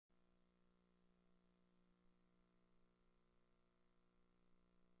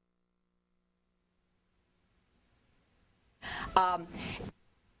Um,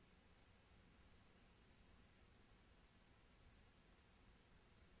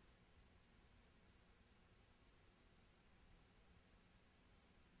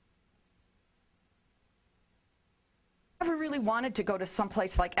 never really wanted to go to some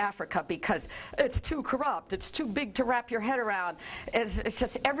place like Africa because it's too corrupt, it's too big to wrap your head around, it's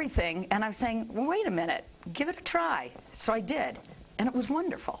just everything. And I'm saying, well, wait a minute, give it a try. So I did, and it was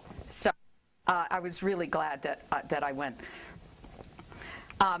wonderful. So I was really glad that I went.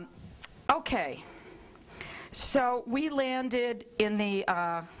 Okay, so we landed in the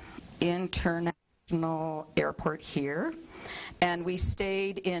international airport here, and we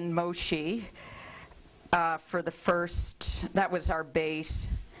stayed in Moshi for the first, that was our base,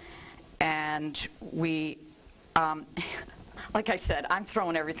 and we, like I said, I'm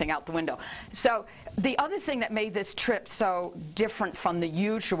throwing everything out the window. So the other thing that made this trip so different from the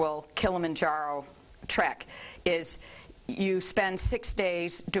usual Kilimanjaro trek is you spend 6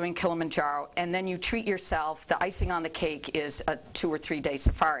 days doing Kilimanjaro, and then you treat yourself, the icing on the cake is a 2 or 3 day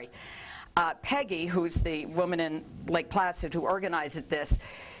safari. Peggy, who's the woman in Lake Placid who organized this,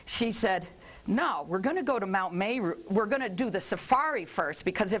 she said, no, we're going to go to Mount Meru. We're going to do the safari first,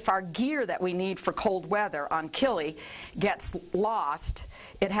 because if our gear that we need for cold weather on Kili gets lost,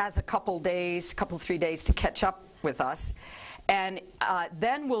 it has a couple days, 3 days to catch up with us. And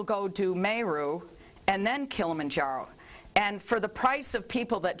then we'll go do Meru and then Kilimanjaro. And for the price of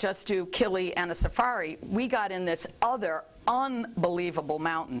people that just do Kili and a safari, we got in this other unbelievable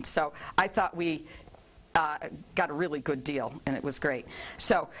mountain. So I thought we got a really good deal, and it was great.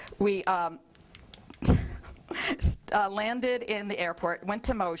 So we landed in the airport, went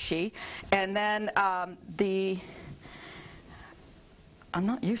to Moshi, and then I'm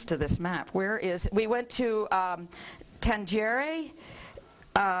not used to this map. We went to Tarangire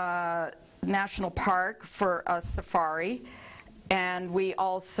National Park for a safari, and we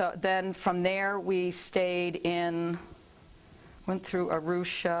also, then from there we went through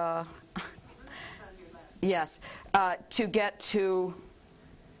Arusha, yes, to get to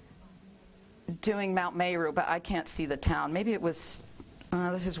doing Mount Meru, but I can't see the town. Maybe it was,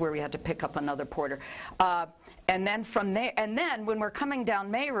 this is where we had to pick up another porter. And then from there, and then when we're coming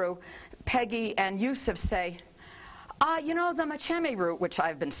down Meru, Peggy and Yusuf say, you know, the Macheme route, which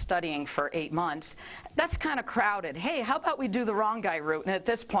I've been studying for 8 months, that's kind of crowded. Hey, how about we do the Rongai route? And at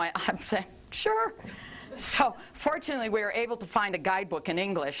this point, I'm saying, sure. So fortunately, we were able to find a guidebook in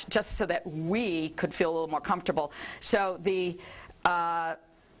English just so that we could feel a little more comfortable. So the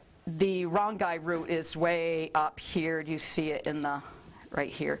Rongai route is way up here. Do you see it in the right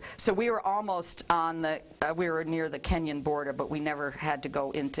here? So we were almost on the, we were near the Kenyan border, but we never had to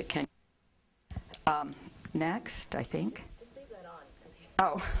go into Kenya. Next, I think. Just leave that on.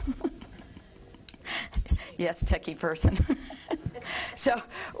 Oh. Yes, techie person. So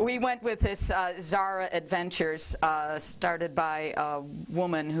we went with this Zara Adventures, started by a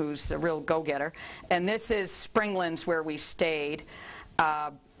woman who's a real go-getter. And this is Springlands, where we stayed.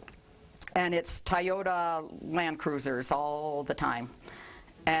 And it's Toyota Land Cruisers all the time.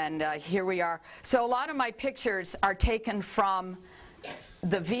 And here we are. So a lot of my pictures are taken from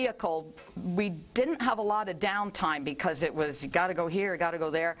the vehicle. We didn't have a lot of downtime because it was, got to go here, got to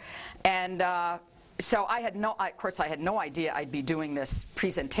go there. And so I had no, of course I had no idea I'd be doing this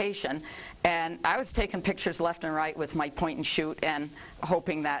presentation. And I was taking pictures left and right with my point and shoot and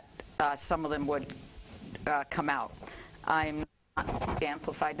hoping that some of them would come out. I'm not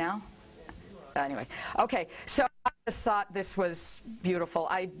amplified now. Anyway, okay, so I just thought this was beautiful.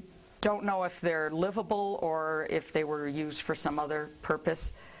 I don't know if they're livable or if they were used for some other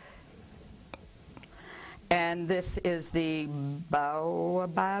purpose. And this is the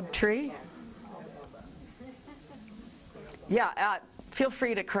baobab tree. Yeah, feel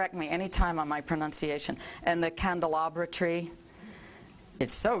free to correct me anytime on my pronunciation. And the candelabra tree.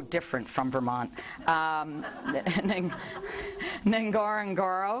 It's so different from Vermont.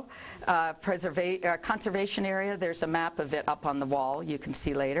 Ngorongoro conservation area. There's a map of it up on the wall you can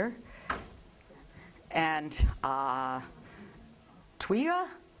see later. And Twiga?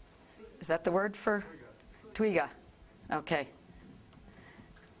 Is that the word for Twiga? Okay.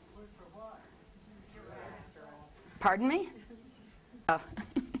 Pardon me? Oh.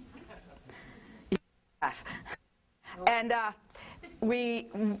 And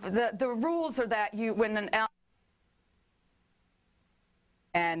the rules are that you, when an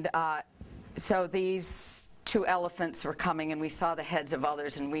and so these two elephants were coming, and we saw the heads of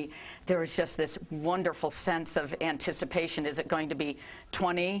others, and there was just this wonderful sense of anticipation. Is it going to be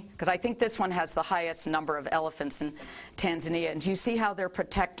 20? Because I think this one has the highest number of elephants in Tanzania. And do you see how they're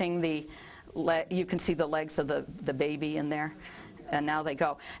protecting the you can see the legs of the baby in there. And now they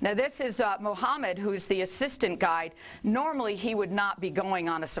go. Now this is Mohammed, who's the assistant guide. Normally he would not be going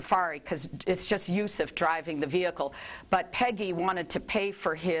on a safari because it's just Yusuf driving the vehicle. But Peggy wanted to pay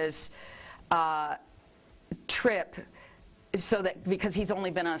for his trip so that, because he's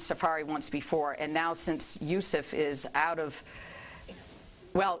only been on a safari once before. And now since Yusuf is out of,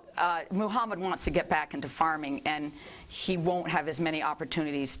 well, Muhammad wants to get back into farming, and he won't have as many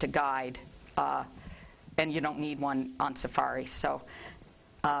opportunities to guide. And you don't need one on safari. So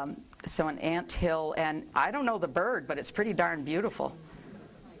so an anthill, and I don't know the bird, but it's pretty darn beautiful.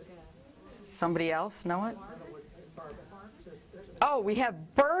 Somebody else know it? Oh, we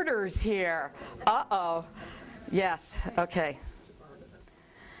have birders here. Uh-oh. Yes, okay.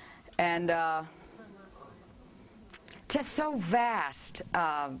 And just so vast,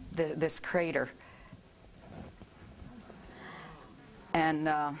 this crater. And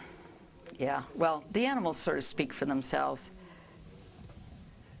yeah, well, the animals sort of speak for themselves.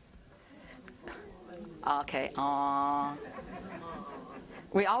 Okay, aww.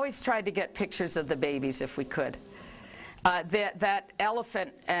 We always tried to get pictures of the babies if we could. That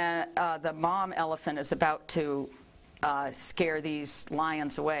elephant, the mom elephant, is about to scare these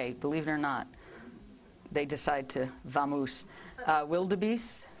lions away, believe it or not. They decide to vamoose.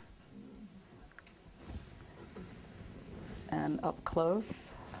 Wildebeest. And up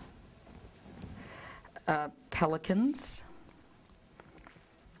close. Pelicans.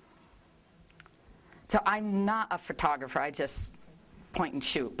 So I'm not a photographer, I just point and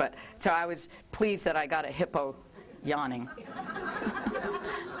shoot. But so I was pleased that I got a hippo yawning.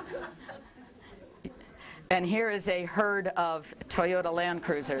 And here is a herd of Toyota Land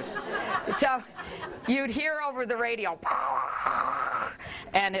Cruisers. So you'd hear over the radio,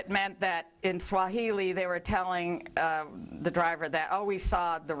 and it meant that in Swahili they were telling the driver that, oh, we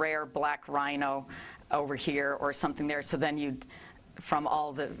saw the rare black rhino over here or something there. So then you'd, from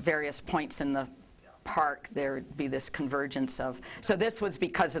all the various points in the park, there would be this convergence of, so this was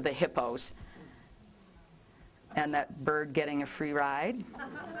because of the hippos and that bird getting a free ride.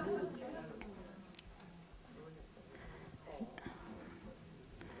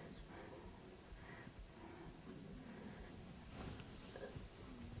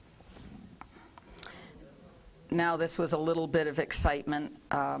 Now this was a little bit of excitement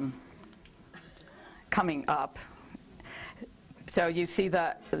coming up. So you see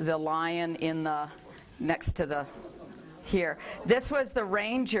the lion in the next to the here. This was the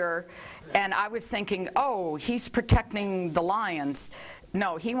ranger, and I was thinking, oh, he's protecting the lions.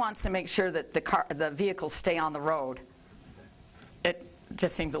 No, he wants to make sure that the vehicles stay on the road. It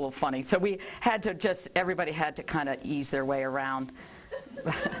just seemed a little funny. So we had to everybody had to kind of ease their way around.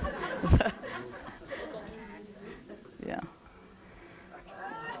 Yeah.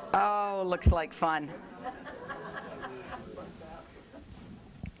 Oh, looks like fun.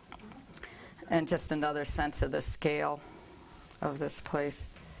 And just another sense of the scale of this place.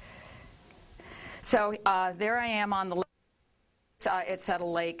 So there I am on the lake. It's at a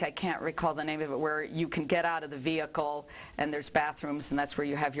lake, I can't recall the name of it, where you can get out of the vehicle and there's bathrooms, and that's where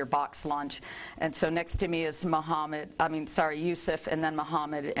you have your box lunch. And so next to me is Yusuf, and then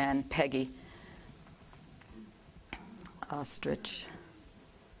Muhammad and Peggy. Ostrich.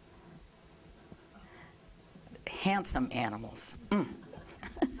 Handsome animals.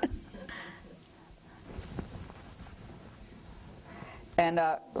 And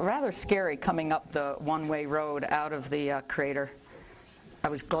rather scary coming up the one-way road out of the crater. I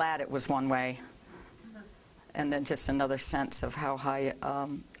was glad it was one way. And then just another sense of how high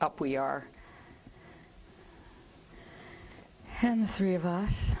up we are. And the three of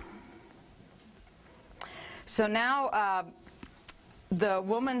us. So now the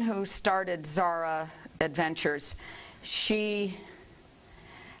woman who started Zara Adventures, she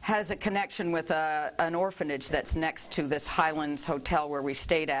has a connection with an orphanage that's next to this Highlands Hotel where we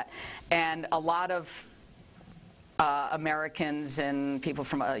stayed at. And a lot of Americans and people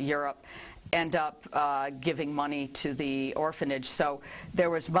from Europe end up giving money to the orphanage. So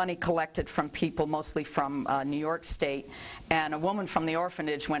there was money collected from people, mostly from New York State. And a woman from the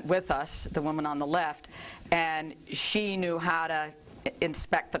orphanage went with us, the woman on the left, and she knew how to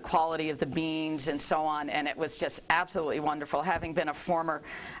inspect the quality of the beans and so on, and it was just absolutely wonderful. Having been a former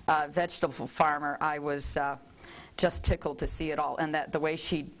vegetable farmer, I was just tickled to see it all, and that the way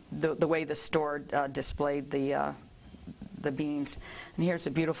the store displayed the beans. And here's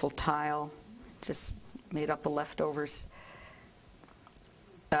a beautiful tile, just made up of leftovers.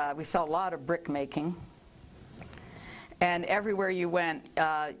 We saw a lot of brick making. And everywhere you went,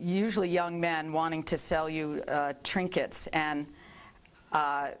 usually young men wanting to sell you trinkets. And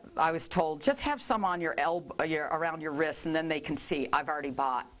I was told, just have some on your elbow, around your wrist, and then they can see. I've already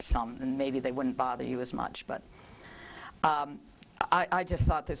bought some, and maybe they wouldn't bother you as much. But I just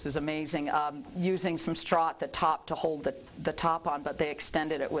thought this was amazing. Using some straw at the top to hold the top on, but they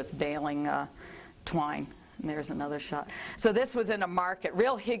extended it with baling twine. And there's another shot. So this was in a market,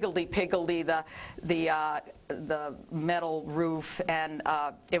 real higgledy-piggledy, the metal roof, and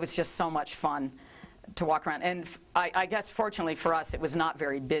it was just so much fun to walk around. And I guess fortunately for us, it was not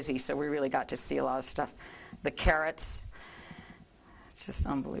very busy, so we really got to see a lot of stuff. The carrots, it's just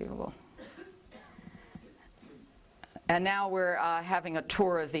unbelievable. And now we're having a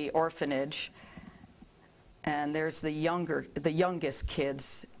tour of the orphanage, and there's the youngest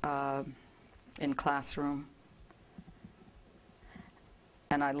kids in classroom.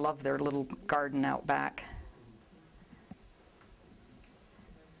 And I love their little garden out back.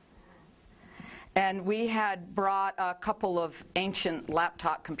 And we had brought a couple of ancient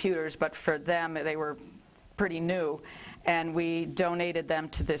laptop computers, but for them they were pretty new, and we donated them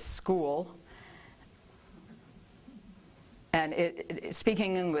to this school. And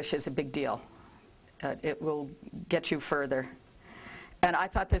speaking English is a big deal. It will get you further. And I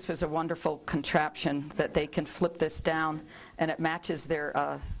thought this was a wonderful contraption that they can flip this down, and it matches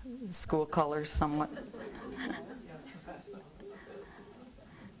their school colors somewhat.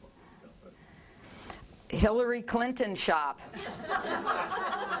 Hillary Clinton shop.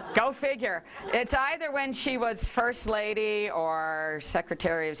 Go figure. It's either when she was First Lady or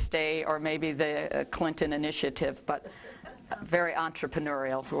Secretary of State or maybe the Clinton Initiative, but very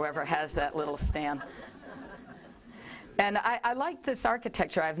entrepreneurial, whoever has that little stand. And I like this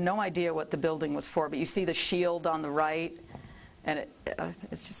architecture. I have no idea what the building was for, but you see the shield on the right, and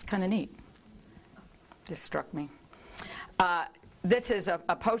it's just kind of neat. Just struck me. This is a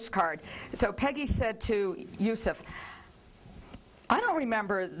postcard. So Peggy said to Yusuf, I don't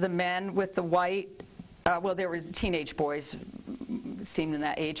remember the men with the white, well, they were teenage boys, seemed in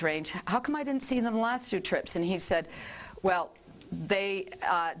that age range. How come I didn't see them the last 2 trips? And he said, well, they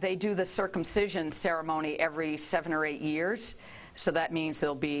do the circumcision ceremony every 7 or 8 years. So that means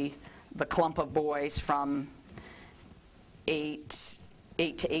there'll be the clump of boys from 8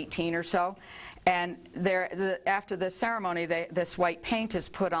 to 18 or so. And after the ceremony, this white paint is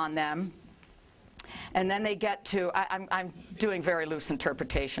put on them. And then they get to, I'm doing very loose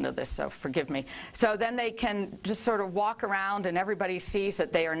interpretation of this, so forgive me. So then they can just sort of walk around, and everybody sees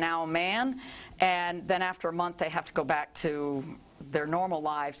that they are now a man. And then after a month, they have to go back to their normal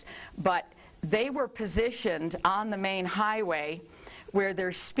lives. But they were positioned on the main highway where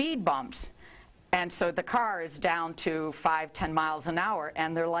there's speed bumps. And so the car is down to 5-10 miles an hour,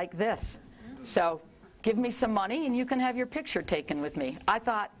 and they're like this. So give me some money, and you can have your picture taken with me. I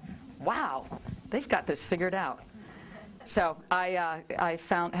thought, wow, they've got this figured out. So I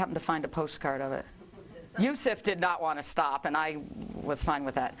happened to find a postcard of it. Yusuf did not want to stop, and I was fine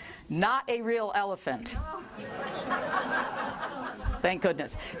with that. Not a real elephant. Thank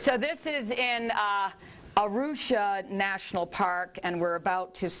goodness. So this is in Arusha National Park, and we're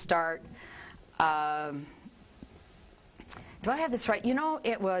about to start. Do I have this right? You know,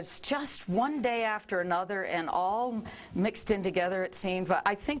 it was just one day after another and all mixed in together, it seemed. But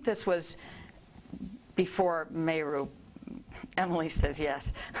I think this was before Meru. Emily says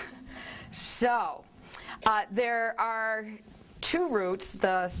yes. So there are 2 routes,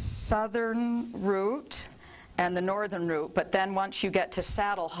 the southern route and the northern route. But then once you get to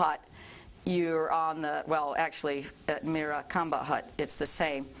Saddle Hut, you're on the, well, actually at Mira Kamba Hut, it's the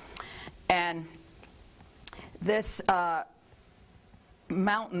same. And this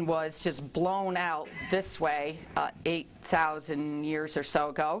mountain was just blown out this way 8,000 years or so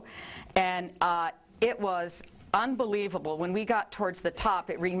ago, and it was unbelievable. When we got towards the top,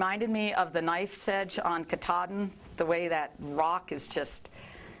 it reminded me of the knife's edge on Katahdin, the way that rock is just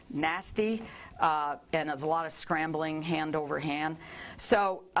nasty, and there's a lot of scrambling hand over hand.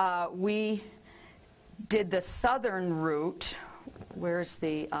 So we did the southern route. Where's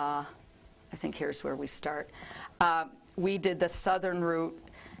the, I think here's where we start. We did the southern route,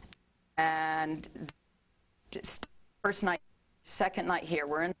 and just first night, second night here,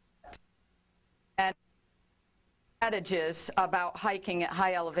 we're in. And adage about hiking at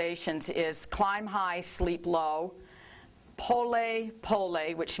high elevations is climb high, sleep low. Pole, pole,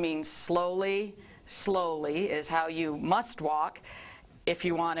 which means slowly, slowly is how you must walk if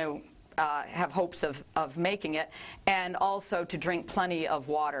you want to have hopes of making it, and also to drink plenty of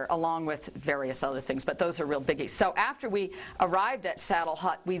water along with various other things, but those are real biggies. So after we arrived at Saddle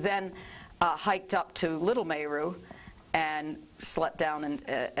Hut, we then hiked up to Little Meru, and slept down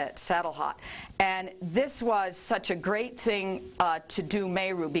at Saddle Hut. And this was such a great thing to do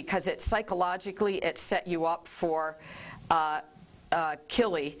Meru, because it psychologically it set you up for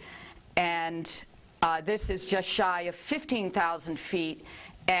Kili. And this is just shy of 15,000 feet,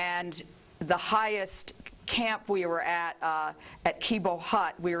 and the highest camp we were at Kibo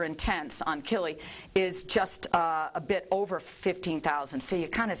Hut, we were in tents on Kili, is just a bit over 15,000. So you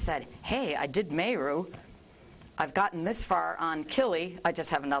kind of said, hey, I did Meru. I've gotten this far on Kili. I just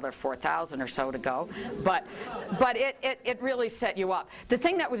have another 4,000 or so to go. But it really set you up. The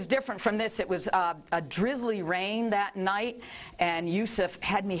thing that was different from this, it was a drizzly rain that night, and Yusuf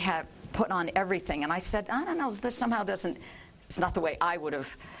had me put on everything. And I said, I don't know, this somehow doesn't, it's not the way I would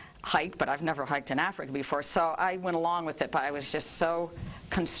have hiked, but I've never hiked in Africa before. So I went along with it, but I was just so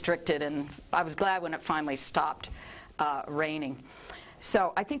constricted, and I was glad when it finally stopped raining.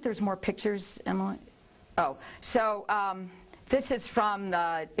 So I think there's more pictures, Emily. Oh, so this is from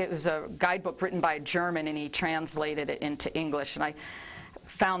it was a guidebook written by a German, and he translated it into English. And I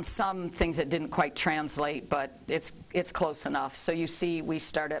found some things that didn't quite translate, but it's close enough. So you see, we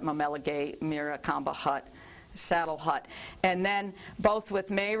start at Momelegate, Mirakamba Hut, Saddle Hut. And then both with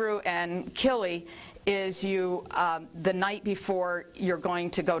Meru and Kili is you, the night before you're going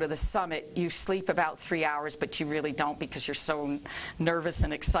to go to the summit, you sleep about 3 hours, but you really don't because you're so nervous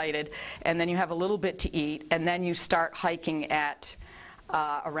and excited. And then you have a little bit to eat, and then you start hiking at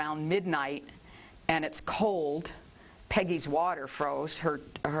around midnight, and it's cold. Peggy's water froze, her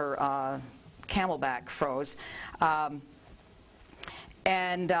camelback froze.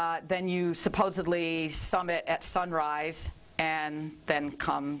 And then you supposedly summit at sunrise and then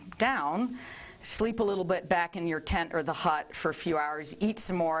come down, sleep a little bit back in your tent or the hut for a few hours, eat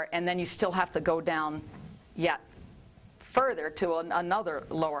some more, and then you still have to go down yet further to another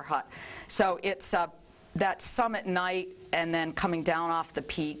lower hut. So it's that summit night and then coming down off the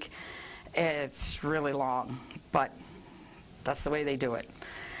peak. It's really long, but that's the way they do it.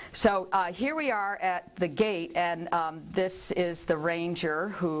 So here we are at the gate, and this is the ranger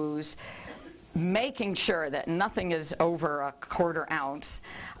who's making sure that nothing is over a quarter ounce,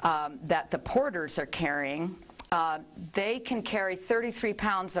 that the porters are carrying. They can carry 33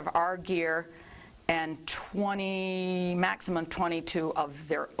 pounds of our gear and maximum 22 of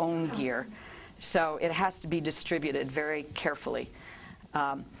their own gear. So it has to be distributed very carefully.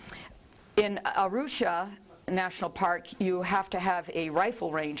 In Arusha National Park, you have to have a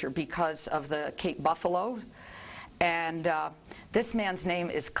rifle ranger because of the Cape Buffalo. And this man's name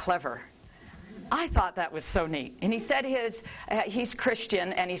is Clever. I thought that was so neat. And he said he's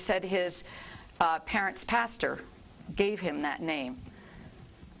Christian, and he said his parents' pastor gave him that name.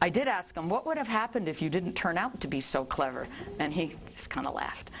 I did ask him, what would have happened if you didn't turn out to be so clever? And he just kind of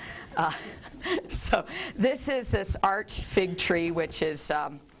laughed. So this is this arched fig tree, which is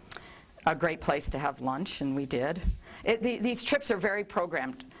a great place to have lunch, and we did. These trips are very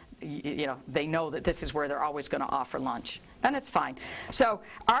programmed. You know, they know that this is where they're always going to offer lunch, and it's fine. So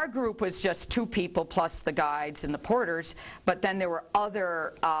our group was just 2 people plus the guides and the porters, but then there were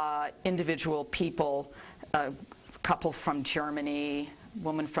other individual people, a couple from Germany,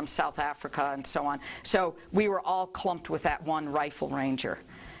 woman from South Africa, and so on. So we were all clumped with that one rifle ranger.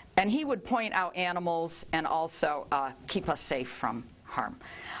 And he would point out animals and also keep us safe from harm.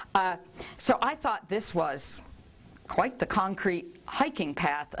 So I thought this was quite the concrete hiking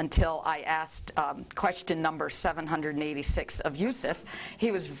path until I asked question number 786 of Yusuf.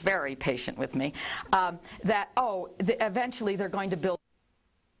 He was very patient with me. Eventually they're going to build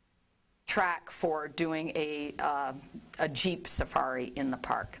a track for doing a jeep safari in the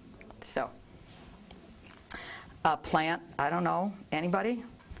park. So a plant, I don't know, anybody?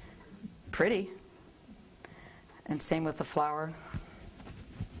 Pretty. And same with the flower.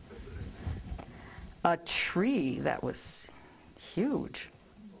 A tree that was huge.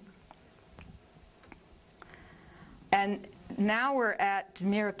 And now we're at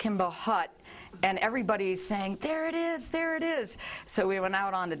Mirakimbo Hut, and everybody's saying, there it is, there it is. So we went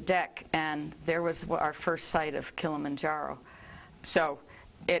out on the deck, and there was our first sight of Kilimanjaro. So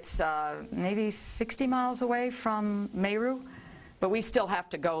it's maybe 60 miles away from Meru, but we still have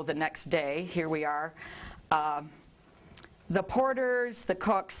to go the next day. Here we are. The porters, the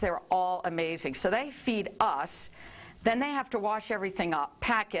cooks, they're all amazing. So they feed us, then they have to wash everything up,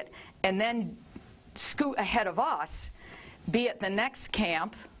 pack it, and then scoot ahead of us, be at the next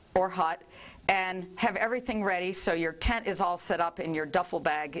camp or hut, and have everything ready so your tent is all set up and your duffel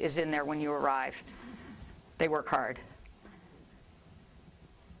bag is in there when you arrive. They work hard.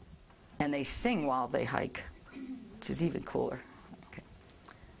 And they sing while they hike, which is even cooler. Okay.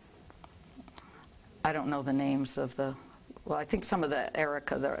 I don't know the names of the well, I think some of the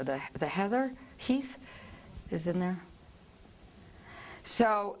Erica, the heather, heath is in there.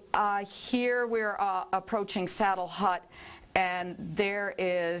 So here we're approaching Saddle Hut, and there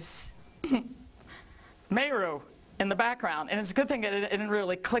is Meru in the background. And it's a good thing it didn't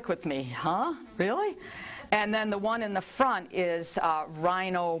really click with me. Huh? Really? And then the one in the front is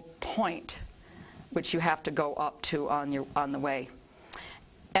Rhino Point, which you have to go up to on the way.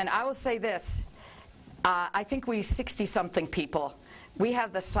 And I will say this. I think we 60-something people, we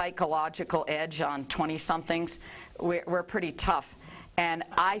have the psychological edge on 20-somethings. We're pretty tough. And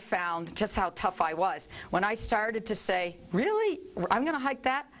I found just how tough I was. When I started to say, really? I'm going to hike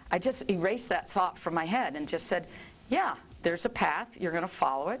that? I just erased that thought from my head and just said, yeah, there's a path. You're going to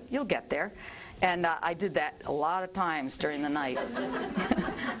follow it. You'll get there. And I did that a lot of times during the night.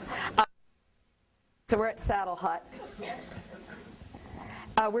 So we're at Saddle Hut.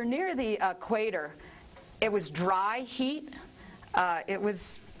 We're near the equator. It was dry heat. I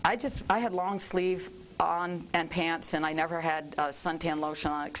had long sleeve on and pants, and I never had suntan lotion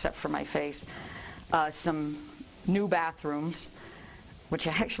on except for my face. Some new bathrooms, which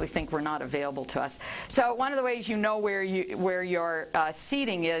I actually think were not available to us. So one of the ways you know where your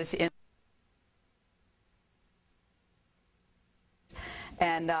seating is in.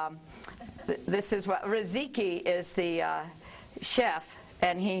 And this is what Riziki is the chef,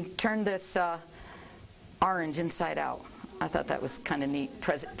 and he turned this orange inside out. I thought that was kind of neat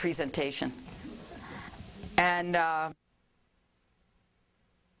presentation. And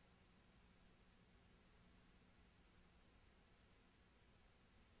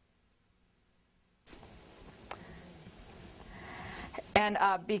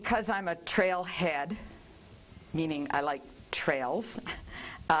because I'm a trailhead, meaning I like trails,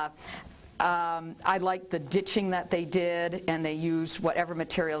 I like the ditching that they did, and they used whatever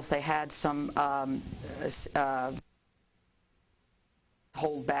materials they had, some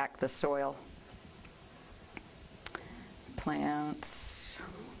hold back the soil. Plants.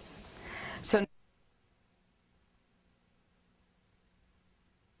 So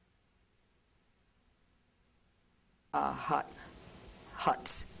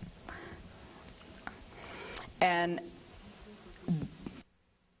huts. And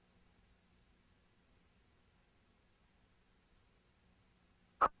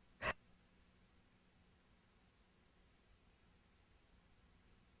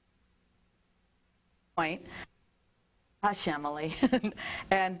point. Hush, Emily.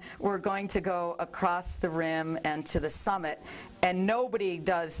 And we're going to go across the rim and to the summit. And nobody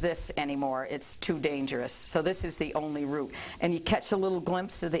does this anymore. It's too dangerous. So this is the only route. And you catch a little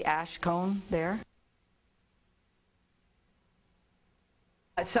glimpse of the ash cone there.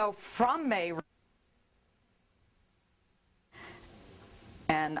 So from Meru,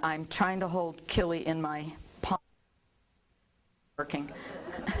 and I'm trying to hold Kili in my palm. Working.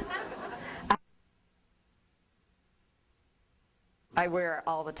 I wear it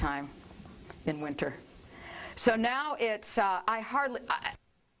all the time in winter. So now it's,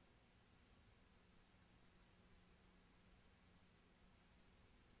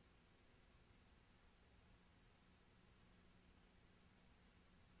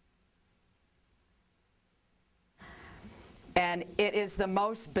 and it is the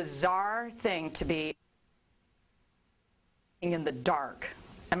most bizarre thing to be in the dark.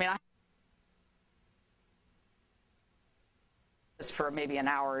 I mean, for maybe an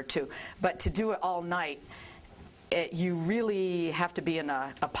hour or two, but to do it all night, you really have to be in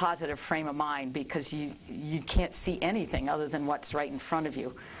a positive frame of mind, because you can't see anything other than what's right in front of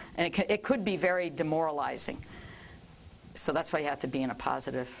you, and it could be very demoralizing. So that's why you have to be in a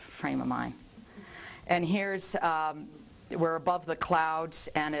positive frame of mind. And here's we're above the clouds,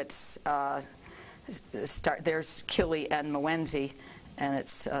 and it's there's Kili and Mwenzi, and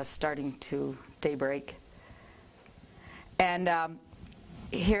it's starting to daybreak. And I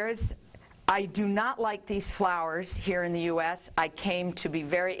do not like these flowers here in the U.S. I came to be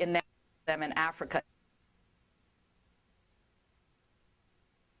very enamored with them in Africa.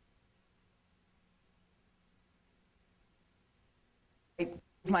 I'd move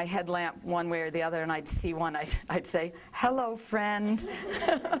my headlamp one way or the other, and I'd see one, I'd say, "Hello, friend."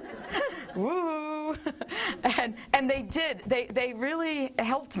 Woo! And they did. They really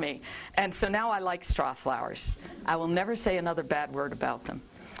helped me. And so now I like straw flowers. I will never say another bad word about them.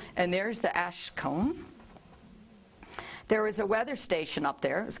 And there's the ash cone. There was a weather station up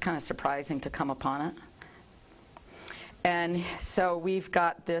there. It was kind of surprising to come upon it. And so we've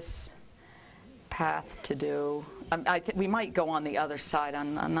got this path to do. We might go on the other side.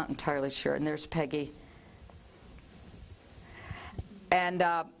 I'm not entirely sure. And there's Peggy. And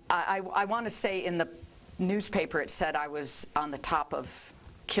I want to say in the newspaper, it said I was on the top of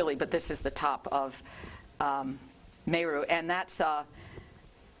Kili, but this is the top of Meru, and that's a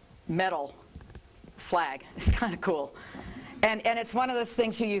metal flag. It's kind of cool. And it's one of those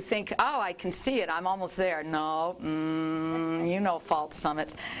things where you think, oh, I can see it, I'm almost there. No, you know false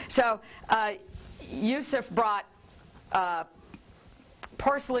summits. So Yusuf brought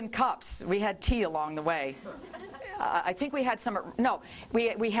porcelain cups. We had tea along the way. I think we had some at, no,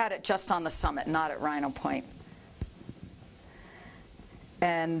 we had it just on the summit, not at Rhino Point.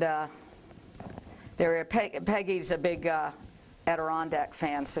 And Peggy's a big Adirondack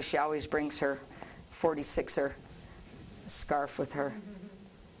fan, so she always brings her 46er scarf with her.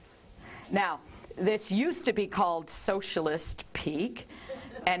 Now, this used to be called Socialist Peak,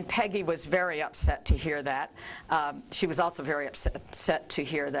 and Peggy was very upset to hear that. She was also very upset to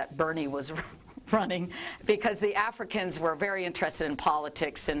hear that Bernie was running, because the Africans were very interested in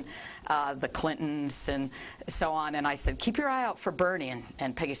politics and the Clintons and so on. And I said, keep your eye out for Bernie.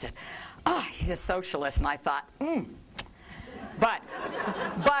 And Peggy said, oh, he's a socialist. And I thought, But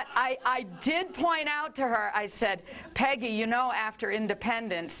I did point out to her, I said, Peggy, you know, after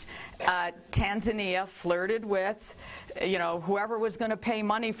independence, Tanzania flirted with, you know, whoever was going to pay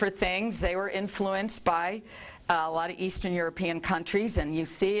money for things. They were influenced by a lot of Eastern European countries, and you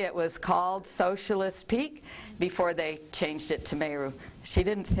see it was called Socialist Peak before they changed it to Meru. She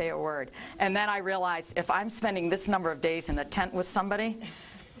didn't say a word. And then I realized, if I'm spending this number of days in a tent with somebody,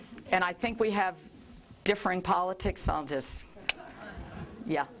 and I think we have differing politics, I'll just,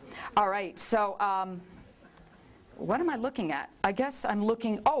 yeah. All right, so what am I looking at? I guess I'm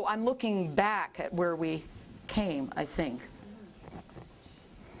looking, oh, I'm looking back at where we came, I think.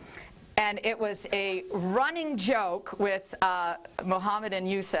 And it was a running joke with Mohammed and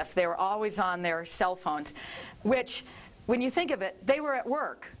Yusuf. They were always on their cell phones, which, when you think of it, they were at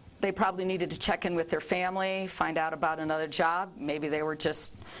work. They probably needed to check in with their family, find out about another job. Maybe they were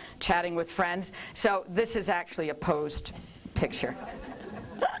just chatting with friends. So this is actually a posed picture.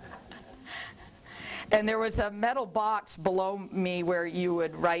 And there was a metal box below me where you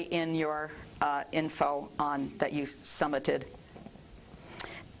would write in your info on that you summited.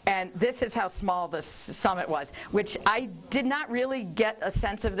 And this is how small the summit was, which I did not really get a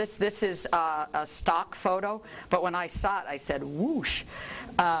sense of this. This is a stock photo, but when I saw it, I said, whoosh.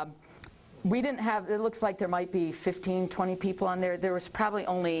 We didn't have, it looks like there might be 15, 20 people on there. There was probably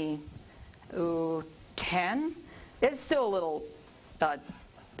only 10. It's still a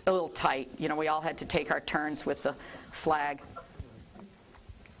little tight. You know, we all had to take our turns with the flag.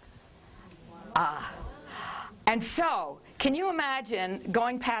 And so, can you imagine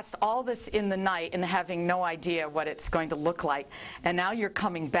going past all this in the night and having no idea what it's going to look like? And now you're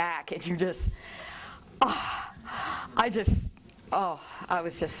coming back and you're just, I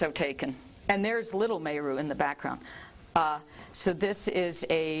was just so taken. And there's Little Meru in the background. So this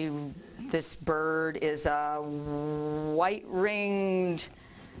bird is a white-ringed,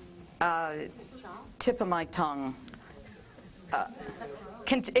 tip of my tongue.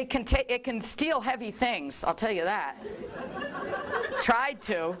 It can steal heavy things, I'll tell you that. Tried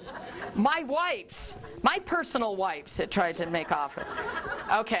to. My wipes, my personal wipes, it tried to make off with.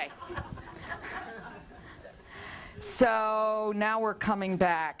 Okay. So now we're coming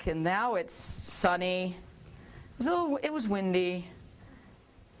back, and now it's sunny. It was windy.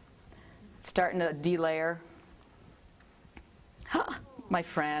 Starting to delayer. Huh, my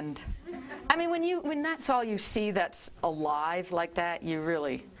friend. I mean, when that's all you see that's alive like that, you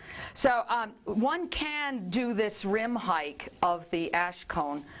really... So one can do this rim hike of the ash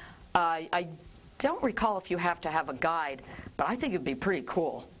cone. I don't recall if you have to have a guide, but I think it'd be pretty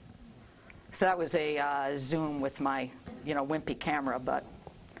cool. So that was a zoom with my, wimpy camera, but...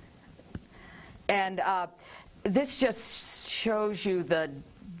 And this just shows you the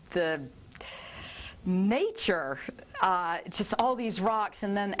nature, just all these rocks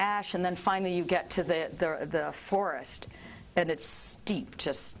and then ash, and then finally you get to the forest, and it's steep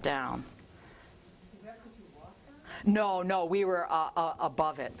just down. Is that because you walked there? No, we were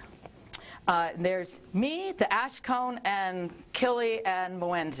above it. There's me, the ash cone, and Kili and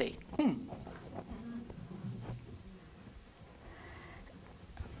Mwenzi.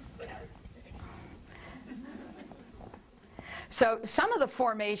 So some of the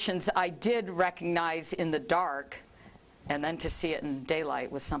formations I did recognize in the dark, and then to see it in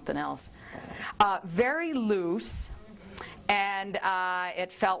daylight was something else. Very loose, and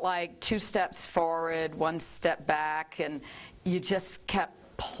it felt like 2 steps forward, 1 step back, and you just kept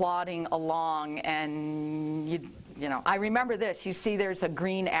plodding along. And I remember this. You see, there's a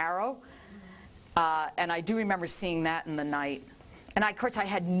green arrow, and I do remember seeing that in the night. And of course, I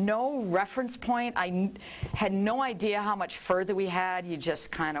had no reference point. I had no idea how much further we had. You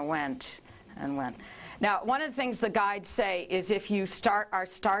just kind of went and went. Now, one of the things the guides say is if you are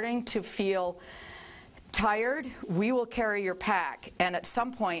starting to feel tired, we will carry your pack. And at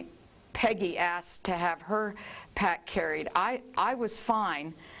some point, Peggy asked to have her pack carried. I was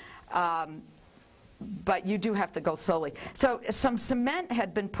fine, but you do have to go slowly. So some cement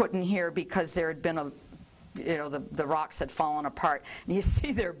had been put in here because there had been the rocks had fallen apart. And you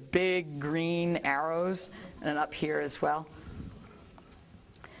see their big green arrows, and up here as well.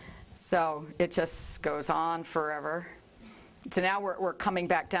 So it just goes on forever. So now we're coming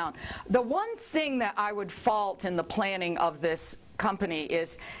back down. The one thing that I would fault in the planning of this company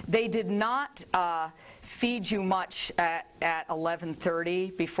is they did not feed you much at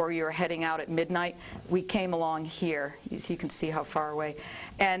 11:30 before you were heading out at midnight. We came along here. You can see how far away.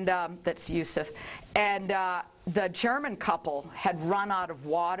 And that's Yusuf. And the German couple had run out of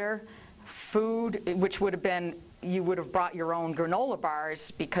water, food, which would have been, you would have brought your own granola bars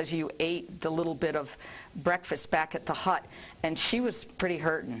because you ate the little bit of breakfast back at the hut. And she was pretty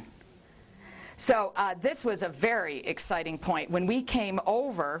hurting. So this was a very exciting point. When we came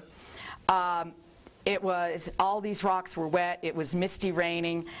over, it was, all these rocks were wet, it was misty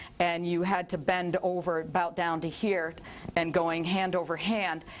raining, and you had to bend over about down to here and going hand over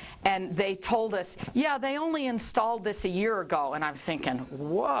hand. And they told us, yeah, they only installed this a year ago. And I'm thinking,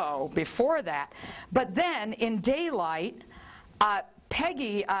 whoa, before that. But then in daylight,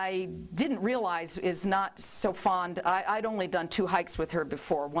 Peggy, I didn't realize, is not so fond. I'd only done 2 hikes with her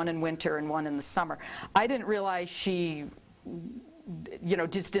before, one in winter and one in the summer. I didn't realize she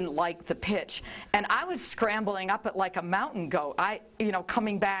just didn't like the pitch. And I was scrambling up it like a mountain goat.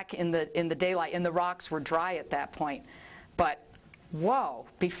 Coming back in the daylight, and the rocks were dry at that point. But whoa,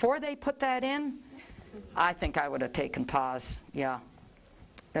 before they put that in, I think I would have taken pause. Yeah,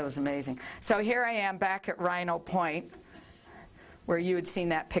 that was amazing. So here I am back at Rhino Point, where you had seen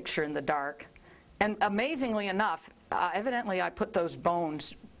that picture in the dark. And amazingly enough, evidently I put those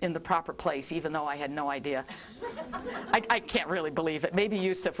bones in the proper place, even though I had no idea. I can't really believe it. Maybe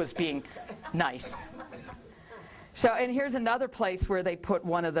Yusuf was being nice. So, and here's another place where they put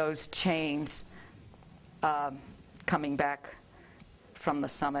one of those chains coming back from the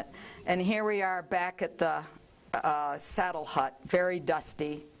summit. And here we are back at the saddle hut, very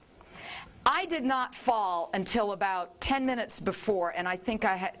dusty. I did not fall until about 10 minutes before, and I think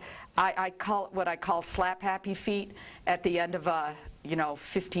I call it what I call slap happy feet at the end of a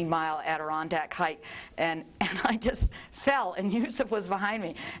 15-mile Adirondack hike, and I just fell, and Yusuf was behind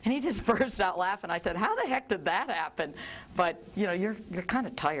me, and he just burst out laughing. I said, how the heck did that happen? But you're kind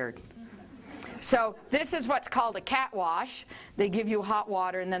of tired. So this is what's called a cat wash. They give you hot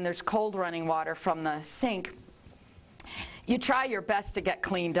water, and then there's cold running water from the sink. You try your best to get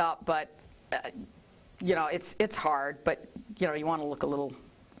cleaned up, but it's hard, but you want to look a little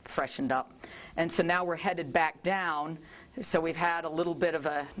freshened up. And so now we're headed back down. So we've had a little bit of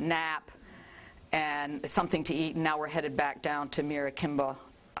a nap and something to eat, and now we're headed back down to Mirakimba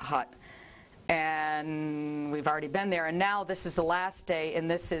hut. And we've already been there, and now this is the last day, and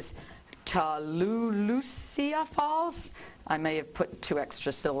this is Talulusia Falls. I may have put 2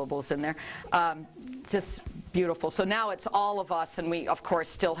 extra syllables in there. Just beautiful. So now it's all of us, and we, of course,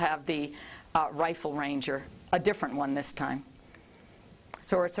 still have the rifle ranger, a different one this time.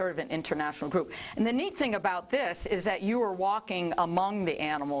 So we're sort of an international group. And the neat thing about this is that you are walking among the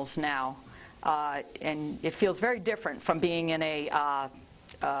animals now, and it feels very different from being in a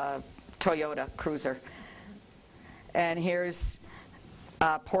Toyota Cruiser. And here's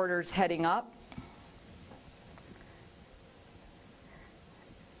porters heading up.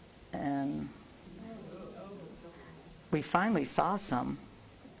 And we finally saw some.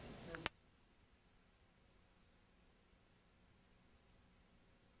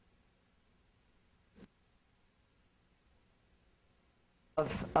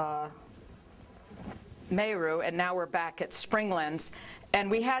 Of Meru, and now we're back at Springlands,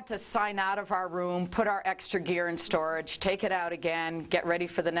 and we had to sign out of our room, put our extra gear in storage, take it out again, get ready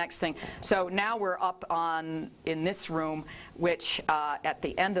for the next thing. So now we're up in this room, which at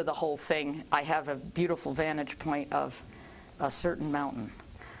the end of the whole thing, I have a beautiful vantage point of a certain mountain.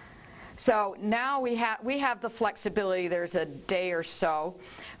 So now we have the flexibility. There's a day or so.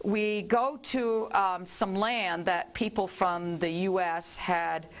 We go to some land that people from the U.S.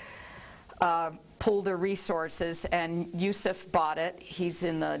 had pulled their resources, and Yusuf bought it. He's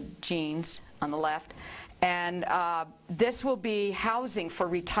in the jeans on the left. And this will be housing for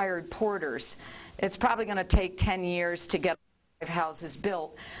retired porters. It's probably going to take 10 years to get houses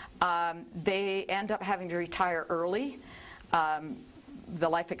built. They end up having to retire early. The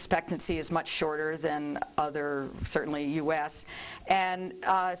life expectancy is much shorter than other, certainly U.S. And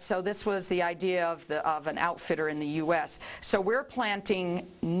so this was the idea of an outfitter in the U.S. So we're planting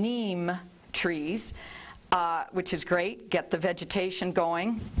neem trees, which is great, get the vegetation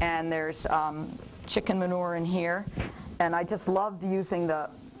going. And there's chicken manure in here. And I just loved using the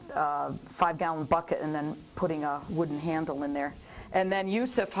 5-gallon bucket and then putting a wooden handle in there. And then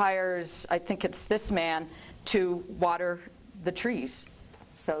Yusuf hires, I think it's this man, to water the trees.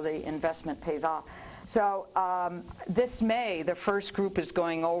 So the investment pays off. So this May, the first group is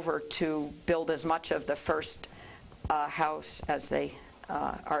going over to build as much of the first house as they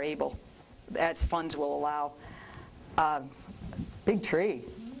are able, as funds will allow. Big tree.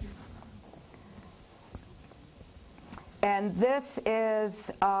 And this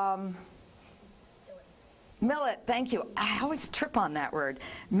is millet. Thank you. I always trip on that word,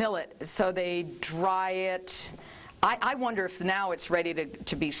 millet. So they dry it. I wonder if now it's ready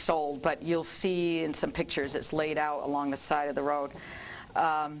to be sold, but you'll see in some pictures it's laid out along the side of the road.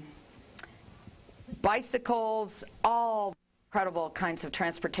 Bicycles, all incredible kinds of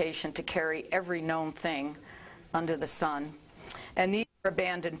transportation to carry every known thing under the sun. And these are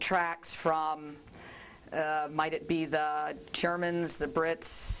abandoned tracks from, might it be the Germans, the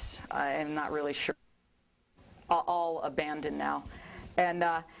Brits? I'm not really sure. All abandoned now. And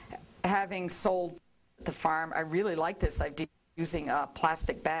having sold the farm, I really like this idea of using a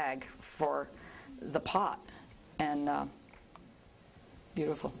plastic bag for the pot. And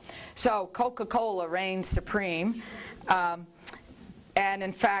beautiful. So Coca-Cola reigns supreme. And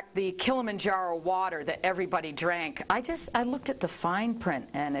in fact, the Kilimanjaro water that everybody drank, I looked at the fine print,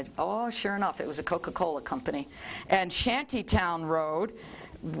 and sure enough, it was a Coca-Cola company. And Shantytown Road,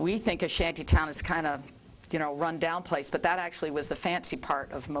 we think of Shantytown as kind of, run down place, but that actually was the fancy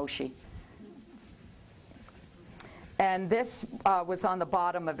part of Moshi. And this was on the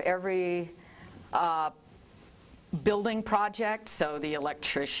bottom of every building project, so the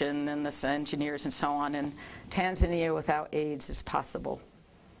electrician and the engineers and so on. And Tanzania without AIDS is possible.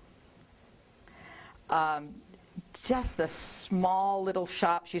 Just the small little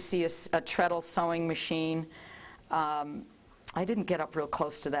shops. You see a treadle sewing machine. I didn't get up real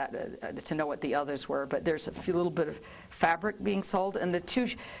close to that to know what the others were, but there's a little bit of fabric being sold. And the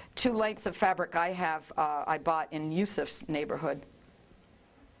two lengths of fabric I have, I bought in Yusuf's neighborhood.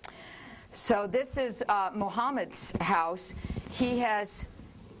 So this is Muhammad's house. He has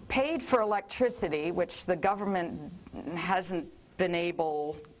paid for electricity, which the government hasn't been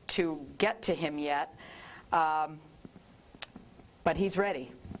able to get to him yet, but he's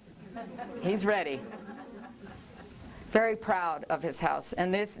ready. He's ready. Very proud of his house.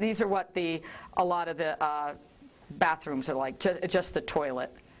 And these are what a lot of the bathrooms are like, just the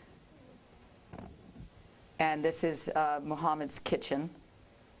toilet. And this is Muhammad's kitchen.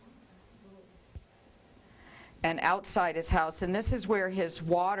 And outside his house, and this is where his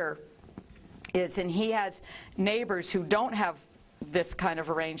water is. And he has neighbors who don't have this kind of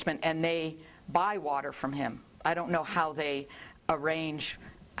arrangement, and they buy water from him. I don't know how they arrange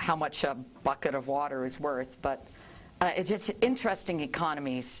how much a bucket of water is worth, but it's just interesting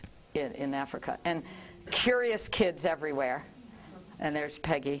economies in Africa. And curious kids everywhere. And there's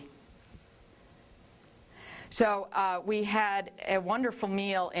Peggy. So we had a wonderful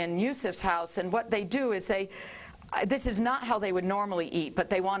meal in Yusuf's house, and what they do is this is not how they would normally eat, but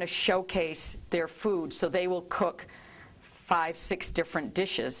they want to showcase their food, so they will cook 5, 6 different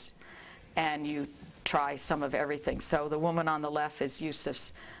dishes, and you try some of everything. So the woman on the left is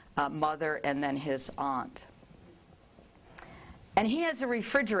Yusuf's mother, and then his aunt. And he has a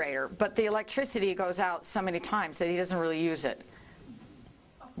refrigerator, but the electricity goes out so many times that he doesn't really use it.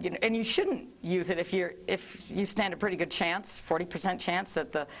 And you shouldn't use it if you stand a pretty good chance, 40% chance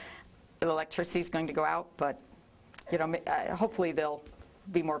that the electricity is going to go out. But hopefully they'll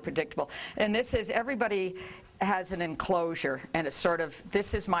be more predictable. And this is, everybody has an enclosure, and it's sort of,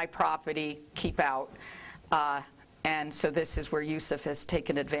 this is my property, keep out. And so this is where Yusuf has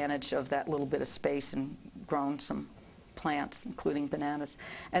taken advantage of that little bit of space and grown some plants, including bananas.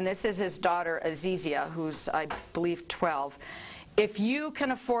 And this is his daughter, Azizia, who's, I believe, 12. If you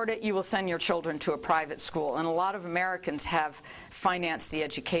can afford it, you will send your children to a private school. And a lot of Americans have financed the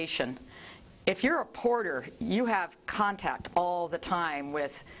education. If you're a porter, you have contact all the time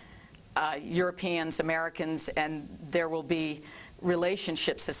with Europeans, Americans, and there will be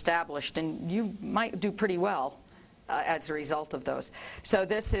relationships established, and you might do pretty well as a result of those. So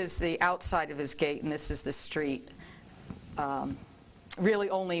this is the outside of his gate, and this is the street. Really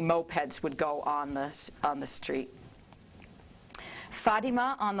only mopeds would go on the street.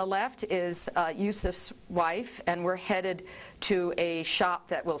 Fatima on the left is Yusuf's wife, and we're headed to a shop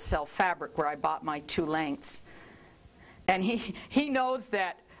that will sell fabric where I bought my 2 lengths. And he knows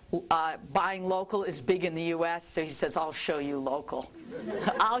that buying local is big in the U.S., so he says, I'll show you local.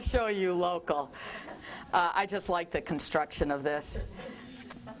 I'll show you local. I just like the construction of this.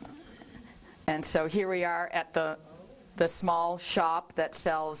 And so here we are at the small shop that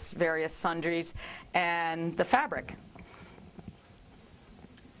sells various sundries and the fabric.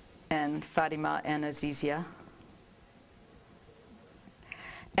 And Fatima and Azizia.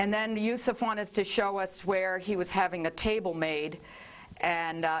 And then Yusuf wanted to show us where he was having a table made,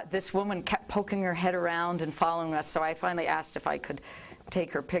 and this woman kept poking her head around and following us, so I finally asked if I could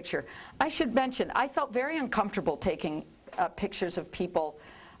take her picture. I should mention, I felt very uncomfortable taking pictures of people,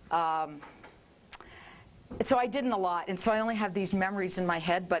 so I didn't a lot, and so I only have these memories in my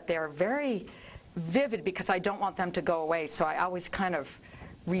head, but they're very vivid because I don't want them to go away, so I always kind of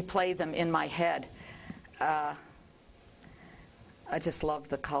replay them in my head. I just love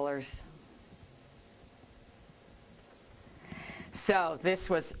the colors. So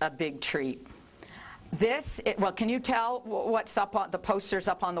this was a big treat. Well, can you tell what's up on the posters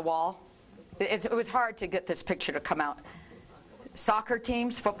up on the wall? It was hard to get this picture to come out. Soccer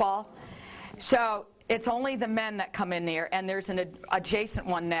teams, football. So it's only the men that come in there, and there's an adjacent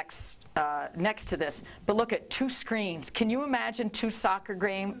one next to this. But look at 2 screens. Can you imagine 2 soccer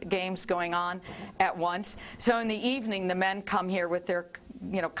games going on at once? So in the evening, the men come here with their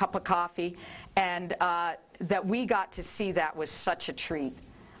cup of coffee, and that we got to see that was such a treat.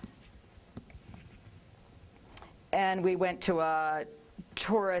 And we went to a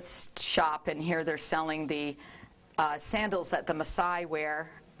tourist shop, and here they're selling the sandals that the Maasai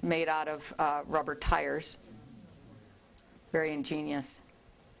wear, made out of rubber tires. Very ingenious.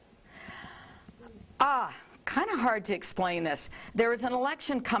 Kind of hard to explain this. There is an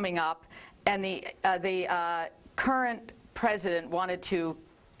election coming up, and the current president wanted to,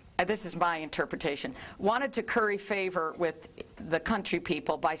 this is my interpretation, wanted to curry favor with the country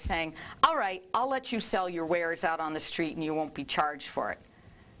people by saying, all right, I'll let you sell your wares out on the street and you won't be charged for it.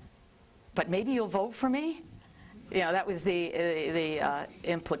 But maybe you'll vote for me? That was the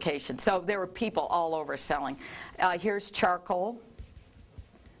implication. So there were people all over selling. Here's charcoal.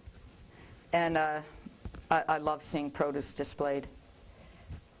 And I love seeing produce displayed.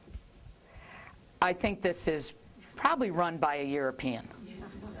 I think this is probably run by a European.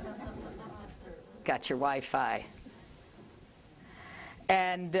 Got your Wi-Fi.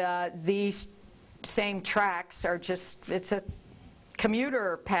 And these same tracks are just, it's a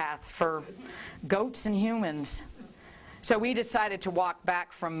commuter path for goats and humans. So we decided to walk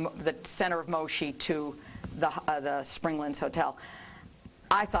back from the center of Moshi to the Springlands Hotel.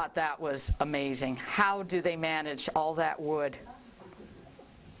 I thought that was amazing. How do they manage all that wood?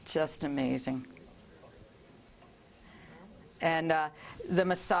 Just amazing. And the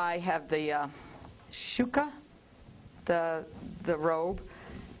Maasai have the shuka, the robe,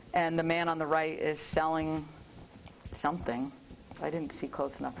 and the man on the right is selling something. I didn't see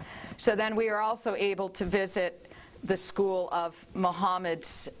close enough. So then we are also able to visit the school of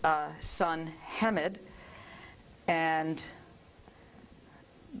Muhammad's son, Hamid, and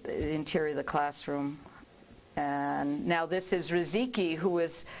the interior of the classroom. And now this is Riziki, who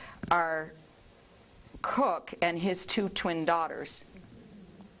is our cook, and his 2 twin daughters.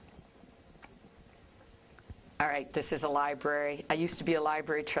 All right, this is a library. I used to be a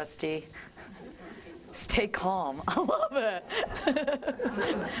library trustee. Stay calm. I love it.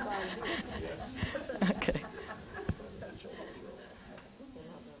 Okay.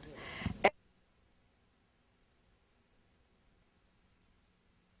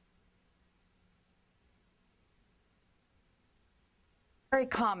 Very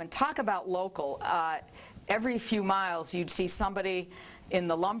common. Talk about local. Every few miles you'd see somebody in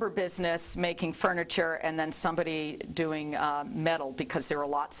the lumber business making furniture, and then somebody doing metal, because there were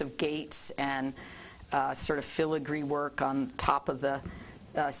lots of gates and sort of filigree work on top of the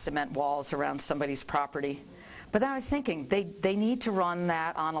cement walls around somebody's property. But then I was thinking, they need to run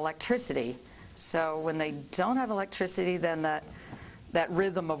that on electricity. So when they don't have electricity, then that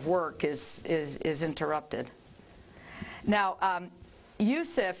rhythm of work is interrupted. Now,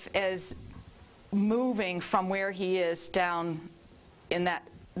 Yusuf is moving from where he is down in that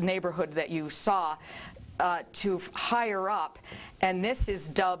neighborhood that you saw to higher up, and this is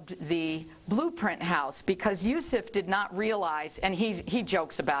dubbed the blueprint house, because Yusuf did not realize, and he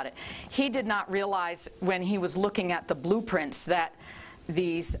jokes about it, he did not realize when he was looking at the blueprints that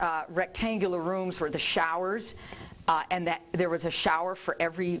these rectangular rooms were the showers, and that there was a shower for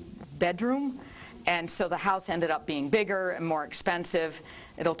every bedroom. And so the house ended up being bigger and more expensive.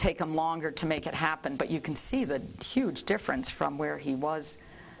 It'll take him longer to make it happen, but you can see the huge difference from where he was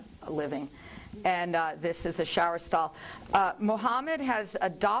living. And this is the shower stall. Mohammed has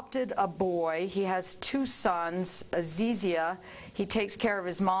adopted a boy. He has 2 sons, Azizia. He takes care of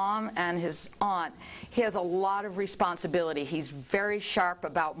his mom and his aunt. He has a lot of responsibility. He's very sharp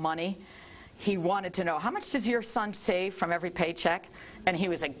about money. He wanted to know, how much does your son save from every paycheck? And he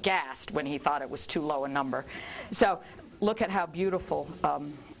was aghast when he thought it was too low a number. So look at how beautiful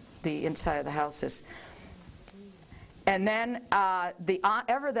the inside of the house is. And then the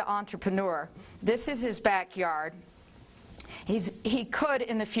entrepreneur, this is his backyard. He could,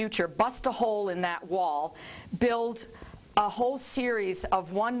 in the future, bust a hole in that wall, build a whole series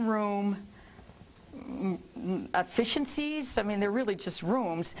of one-room efficiencies. I mean, they're really just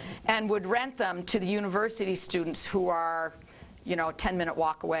rooms, and would rent them to the university students who are, a 10-minute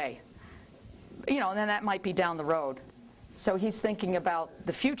walk away. And then that might be down the road. So he's thinking about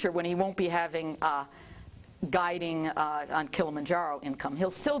the future when he won't be having guiding on Kilimanjaro income. He'll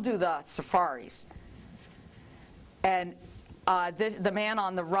still do the safaris. And the man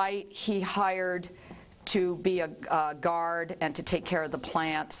on the right, he hired to be a guard and to take care of the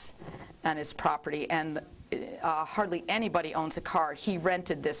plants and his property. And hardly anybody owns a car. He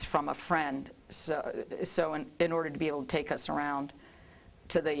rented this from a friend, so in order to be able to take us around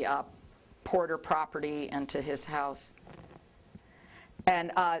to the Porter property and to his house.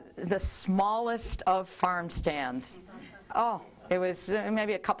 And the smallest of farm stands. Oh, it was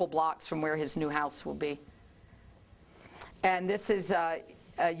maybe a couple blocks from where his new house will be. And this is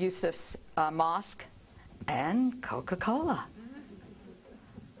Yusuf's mosque and Coca-Cola.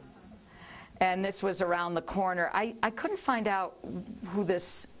 And this was around the corner. I couldn't find out who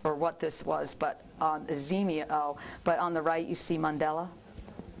this or what this was, but on but on the right you see Mandela.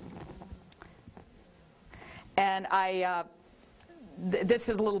 And this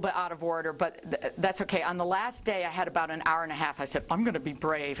is a little bit out of order, but that's okay. On the last day, I had about an hour and a half. I said, I'm going to be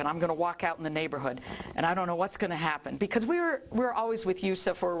brave, and I'm going to walk out in the neighborhood, and I don't know what's going to happen. Because we were always with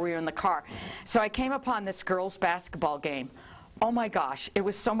Yusuf, or we were in the car. So I came upon this girls' basketball game. Oh my gosh, it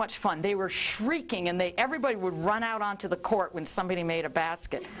was so much fun. They were shrieking, and everybody would run out onto the court when somebody made a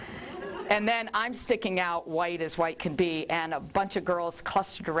basket. And then I'm sticking out white as white can be, and a bunch of girls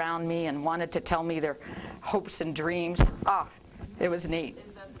clustered around me and wanted to tell me their hopes and dreams. Oh, it was neat.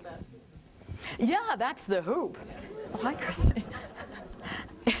 Is that the basket? Yeah, that's the hoop. Hi, Christine.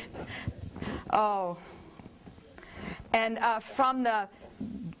 Oh. And from the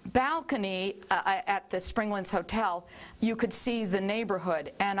balcony at the Springlands Hotel, you could see the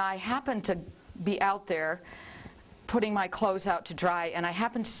neighborhood. And I happened to be out there putting my clothes out to dry, and I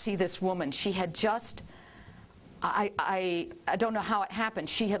happened to see this woman. She had just, I don't know how it happened,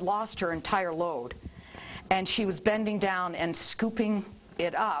 she had lost her entire load. And she was bending down and scooping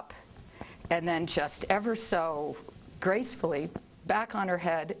it up, and then just ever so gracefully back on her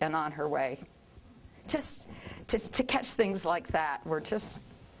head and on her way. Just to catch things like that were just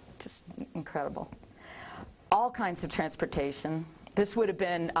incredible. All kinds of transportation. This would have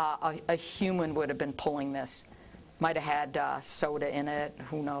been, a human would have been pulling this. Might have had soda in it,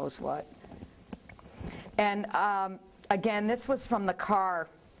 who knows what. And again, this was from the car.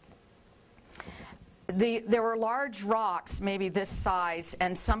 There were large rocks, maybe this size,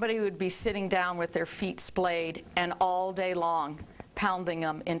 and somebody would be sitting down with their feet splayed and all day long pounding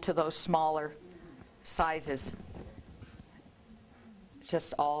them into those smaller sizes.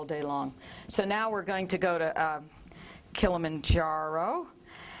 Just all day long. So now we're going to go to Kilimanjaro.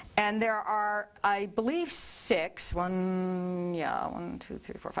 And there are, I believe, 6. 1, 2,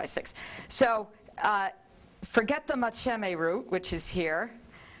 3, 4, 5, 6. So forget the Macheme route, which is here.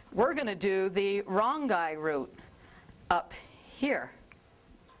 We're going to do the Rongai route up here.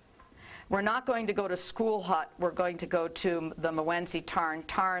 We're not going to go to School Hut. We're going to go to the Mwenzi Tarn.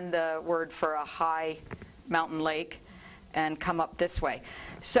 Tarn, the word for a high mountain lake, and come up this way.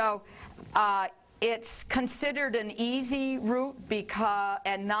 So it's considered an easy route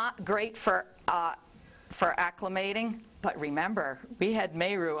and not great for acclimating. But remember, we had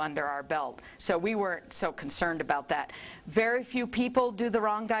Meru under our belt, so we weren't so concerned about that. Very few people do the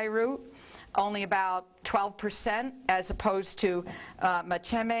Rongai route, only about 12%, as opposed to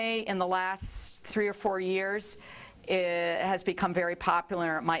Macheme in the last 3 or 4 years. It has become very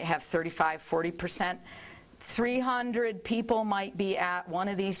popular. It might have 35, 40%. 300 people might be at one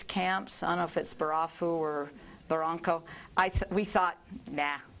of these camps. I don't know if it's Barafu or Barranco. We thought,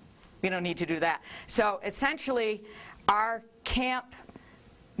 nah, we don't need to do that. So essentially, our camp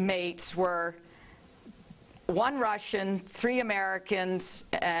mates were 1 Russian, 3 Americans,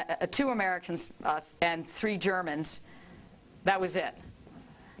 2 Americans, and 3 Germans. That was it.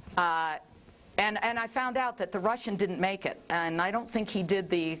 And I found out that the Russian didn't make it, and I don't think he did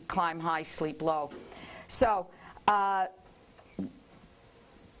the climb high, sleep low. So, I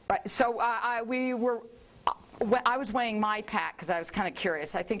was weighing my pack because I was kind of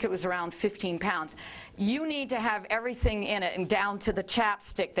curious. I think it was around 15 pounds. You need to have everything in it and down to the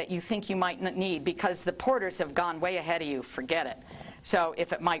chapstick that you think you might need, because the porters have gone way ahead of you. Forget it. So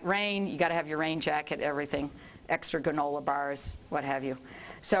if it might rain, you got to have your rain jacket, everything, extra granola bars, what have you.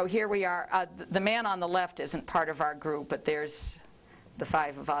 So here we are. The man on the left isn't part of our group, but there's the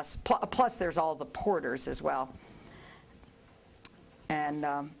 5 of us. Plus there's all the porters as well. And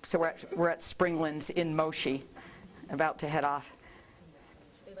so we're at Springlands in Moshi, about to head off.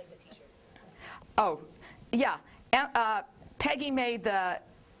 They like the t-shirt. Oh, yeah. Peggy made the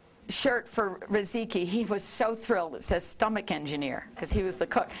shirt for Riziki. He was so thrilled. It says stomach engineer, because he was the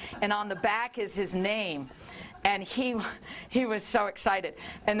cook. And on the back is his name. And he was so excited.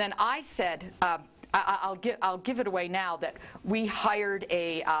 And then I said, I'll give it away now, that we hired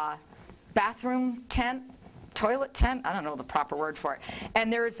a bathroom tent, toilet tent, I don't know the proper word for it.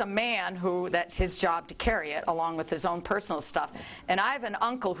 And there's a man who, that's his job to carry it, along with his own personal stuff. And I have an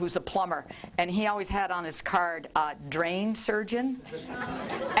uncle who's a plumber, and he always had on his card, drain surgeon.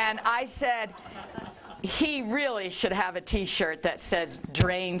 And I said, he really should have a t-shirt that says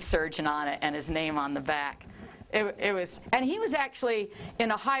drain surgeon on it and his name on the back. It was, and he was actually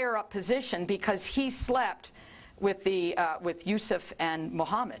in a higher up position because he slept with with Yusuf and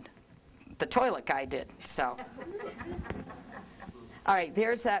Muhammad. The toilet guy did. So, all right,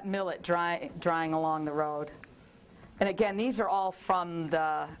 there's that millet drying along the road. And again, these are all from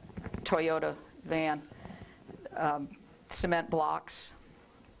the Toyota van, cement blocks.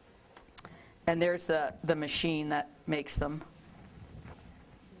 And there's the machine that makes them.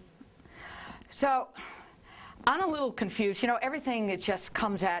 So, I'm a little confused. You know, everything, it just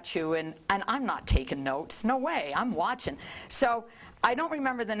comes at you, and I'm not taking notes. No way. I'm watching. So I don't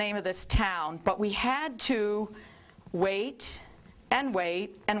remember the name of this town, but we had to wait and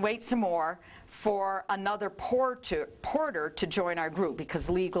wait and wait some more for another porter to join our group, because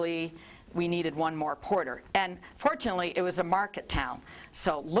legally we needed 1 more porter. And fortunately, it was a market town.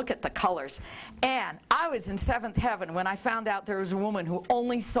 So look at the colors. And I was in 7th heaven when I found out there was a woman who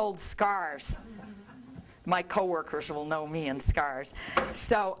only sold scarves. My coworkers will know me in scarves.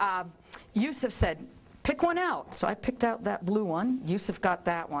 So Yusuf said, pick one out. So I picked out that blue one. Yusuf got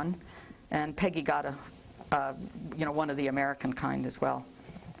that one. And Peggy got one of the American kind as well.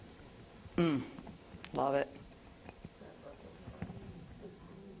 Love it.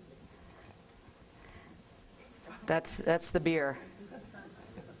 That's the beer.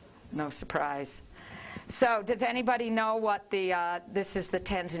 No surprise. So does anybody know what this is the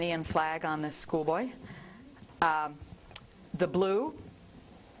Tanzanian flag on this schoolboy? The blue,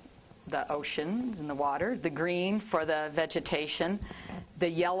 the ocean and the water, the green for the vegetation, the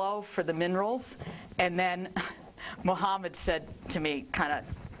yellow for the minerals, and then Muhammad said to me, kind of,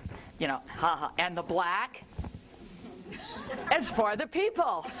 haha, and the black is for the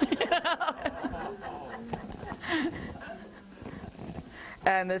people.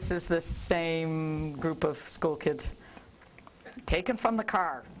 And this is the same group of school kids, taken from the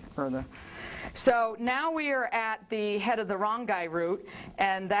car, or the. So now we are at the head of the Rongai route,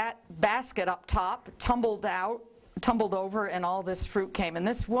 and that basket up top tumbled over, and all this fruit came. And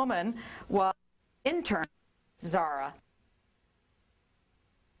this woman was intern, Zara.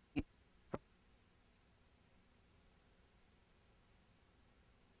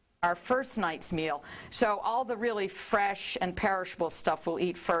 Our first night's meal. So all the really fresh and perishable stuff we'll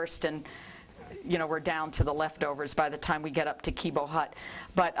eat first, and we're down to the leftovers by the time we get up to Kibo Hut.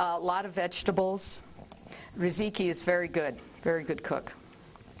 But a lot of vegetables. Riziki is very good cook.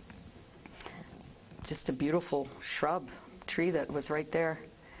 Just a beautiful shrub tree that was right there.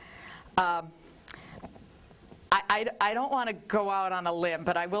 I don't want to go out on a limb,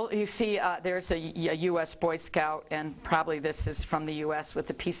 but I will. You see, there's a U.S. Boy Scout, and probably this is from the U.S. with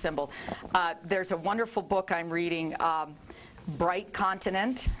the peace symbol. There's a wonderful book I'm reading, Bright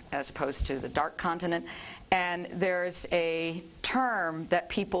Continent, as opposed to the Dark Continent, and there's a term that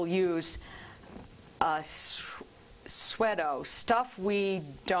people use, sweato, stuff we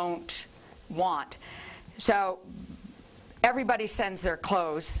don't want. So everybody sends their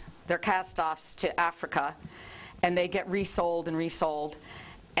clothes, their cast-offs, to Africa, and they get resold and resold,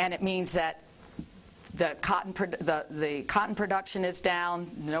 and it means that the cotton production is down.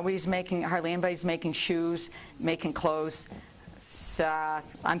 Hardly anybody's making shoes, making clothes.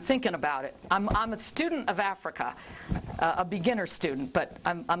 I'm thinking about it. I'm a student of Africa, a beginner student, but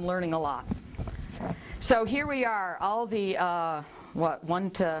I'm learning a lot. So here we are, all the,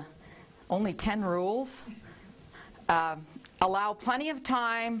 only 10 rules. Allow plenty of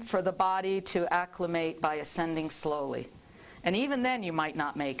time for the body to acclimate by ascending slowly. And even then you might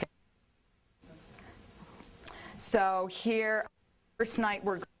not make it. So here, first night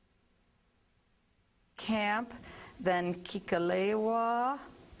we're going to camp, then Kikalewa,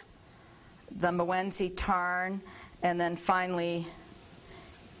 the Mwenzi Tarn, and then finally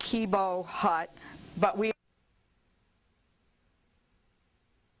Kibo Hut. But we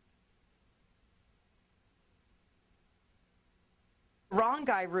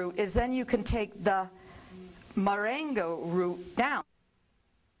Rongai route is then you can take the Marengo route down.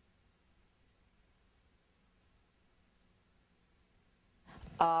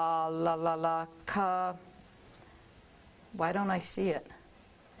 Why don't I see it?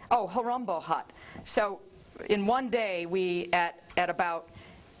 Oh, Horombo Hut. So in one day, we at about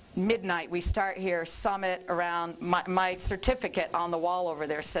midnight, we start here, summit around, my certificate on the wall over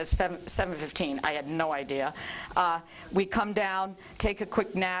there says 7:15. I had no idea. We come down, take a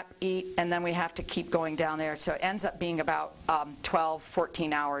quick nap, eat, and then we have to keep going down there. So it ends up being about 12,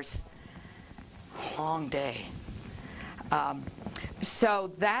 14 hours. Long day.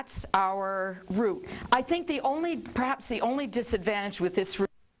 So that's our route. I think perhaps the only disadvantage with this route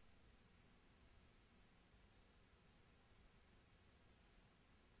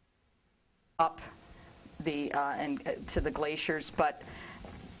up to the glaciers, but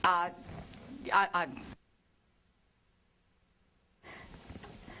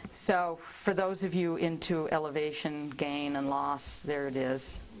so for those of you into elevation gain and loss, there it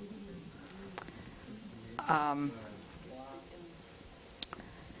is.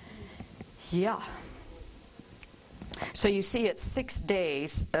 Yeah. So you see it's 6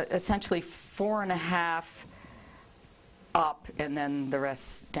 days, essentially 4.5 up, and then the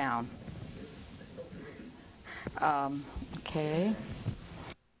rest down. Okay.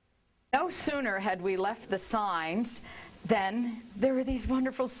 No sooner had we left the signs than there were these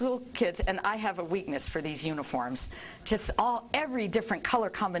wonderful school kids, and I have a weakness for these uniforms. Just every different color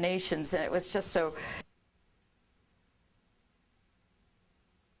combinations, and it was just so.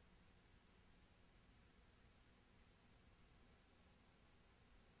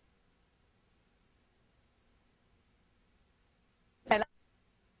 And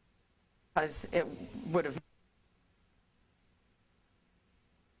because it would have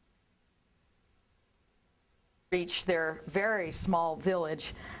reached their very small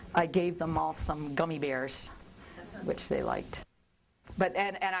village, I gave them all some gummy bears, which they liked.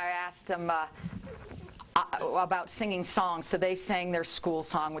 And I asked them about singing songs, so they sang their school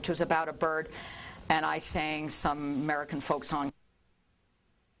song, which was about a bird, and I sang some American folk song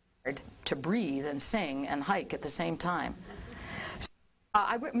to breathe and sing and hike at the same time.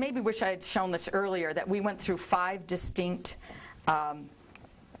 I maybe wish I had shown this earlier, that we went through 5 distinct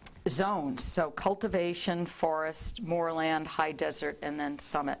zones. So cultivation, forest, moorland, high desert, and then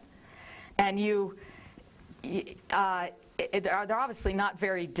summit. And they're obviously not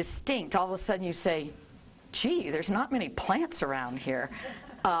very distinct. All of a sudden you say, gee, there's not many plants around here.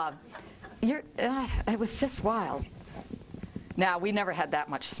 It was just wild. Now, we never had that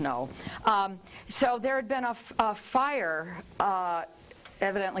much snow. So there had been a fire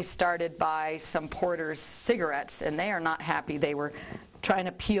evidently started by some porters' cigarettes, and they are not happy. They were trying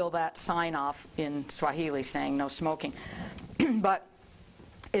to peel that sign off in Swahili saying no smoking. But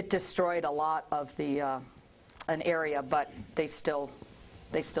it destroyed a lot of an area, but they still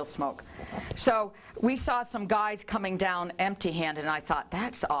smoke. So we saw some guys coming down empty-handed, and I thought,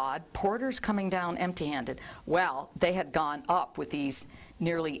 that's odd. Porters coming down empty-handed. Well, they had gone up with these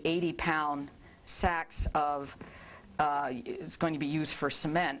nearly 80-pound sacks of it's going to be used for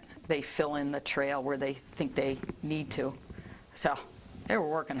cement. They fill in the trail where they think they need to. So they were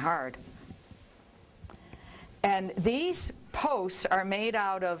working hard. And these posts are made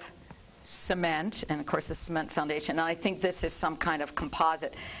out of cement, and of course the cement foundation, and I think this is some kind of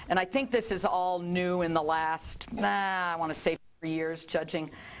composite. And I think this is all new in the last, I want to say 3 years, judging.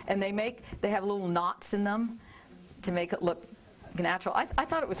 And they have little knots in them to make it look natural. I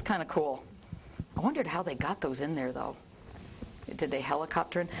thought it was kind of cool. I wondered how they got those in there, though. Did they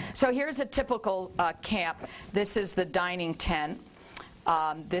helicopter in? So here's a typical camp. This is the dining tent.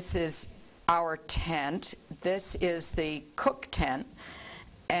 This is our tent. This is the cook tent.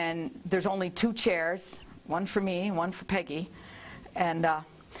 And there's only 2 chairs, one for me, one for Peggy. And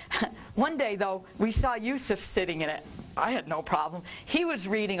one day, though, we saw Yusuf sitting in it. I had no problem. He was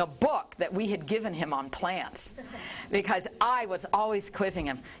reading a book that we had given him on plants because I was always quizzing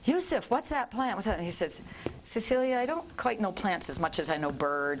him. Yusuf, what's that plant? What's that? And he says, Cecilia, I don't quite know plants as much as I know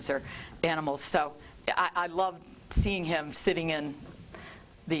birds or animals. So I loved seeing him sitting in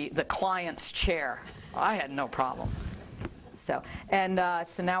the client's chair. I had no problem. So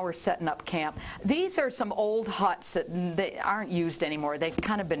now we're setting up camp. These are some old huts that they aren't used anymore. They've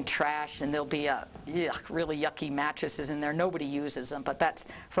kind of been trashed, and there'll be really yucky mattresses in there. Nobody uses them, but that's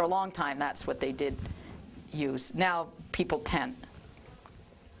for a long time. That's what they did use. Now people tent.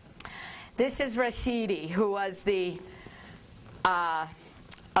 This is Rashidi, who was the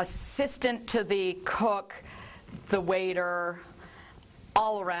assistant to the cook, the waiter,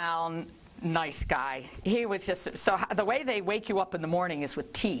 all around. Nice guy. He was just so. The way they wake you up in the morning is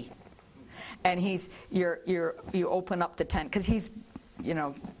with tea, and you open up the tent because he's,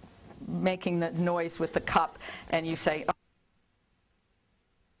 making the noise with the cup, and you say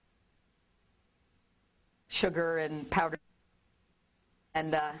sugar and powder,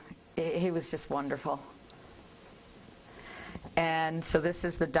 and he was just wonderful. And so this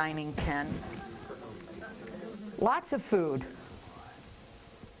is the dining tent. Lots of food.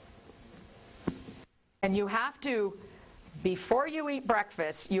 And you have to, before you eat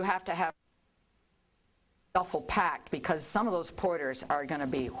breakfast, you have to have duffel packed because some of those porters are going to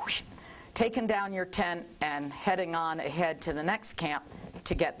be taking down your tent and heading on ahead to the next camp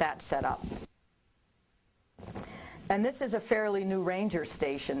to get that set up. And this is a fairly new ranger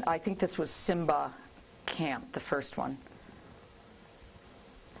station. I think this was Simba Camp, the first one.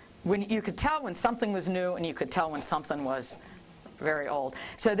 When you could tell when something was new, and you could tell when something was very old.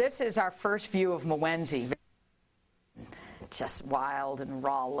 So this is our first view of Mwenzi. Just wild and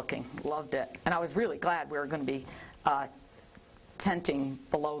raw looking. Loved it. And I was really glad we were going to be tenting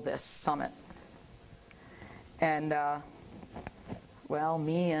below this summit. And, well,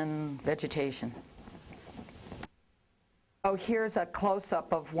 me and vegetation. Oh, here's a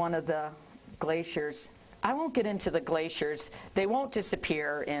close-up of one of the glaciers. I won't get into the glaciers. They won't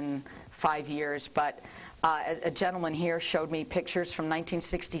disappear in 5 years, but a gentleman here showed me pictures from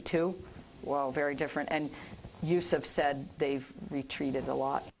 1962. Whoa, very different. And Yusuf said they've retreated a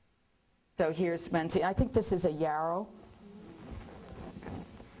lot. So here's Mwenzi. I think this is a yarrow.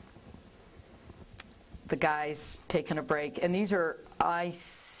 The guys taking a break. And these are, I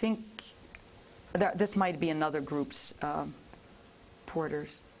think, this might be another group's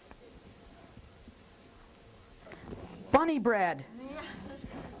porters. Bunny bread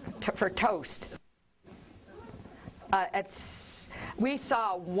for toast. We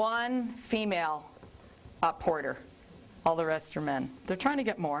saw one female porter. All the rest are men. They're trying to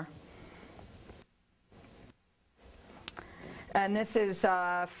get more. And this is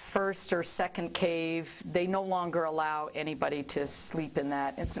first or second cave. They no longer allow anybody to sleep in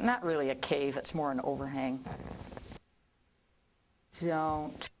that. It's not really a cave. It's more an overhang.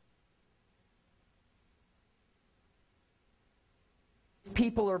 Don't.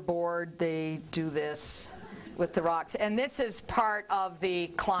 People are bored. They do this with the rocks. And this is part of the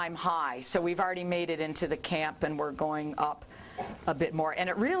climb high. So we've already made it into the camp, and we're going up a bit more. And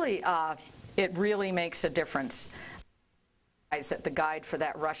it really makes a difference. That the guide for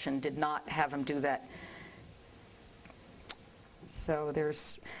that Russian did not have him do that. So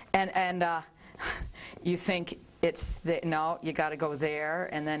there's, and you think it's no, you got to go there,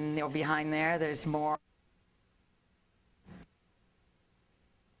 and then behind there, there's more.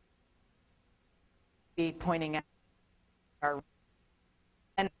 Pointing at our,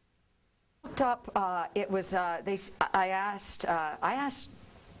 and looked up. It was I asked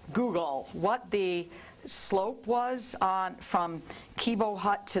Google what the slope was from Kibo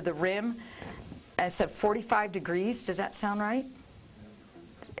Hut to the rim. I said 45 degrees. Does that sound right?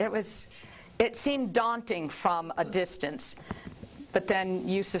 It seemed daunting from a distance, but then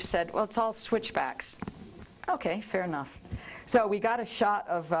Yusuf said, well, it's all switchbacks. Okay, fair enough. So we got a shot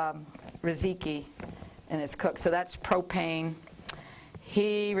of Riziki and his cook. So that's propane.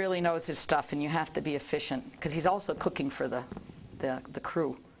 He really knows his stuff, and you have to be efficient because he's also cooking for the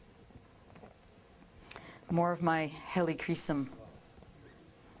crew. More of my helichrysum.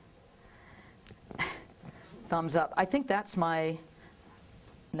 Thumbs up. I think that's my,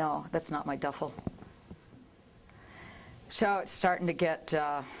 no, that's not my duffel. So it's starting to get,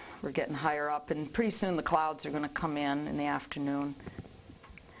 we're getting higher up, and pretty soon the clouds are going to come in the afternoon.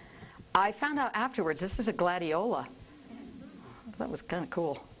 I found out afterwards this is a gladiola. That was kind of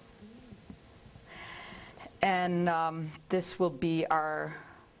cool. And this must be our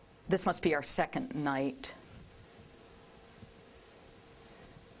second night.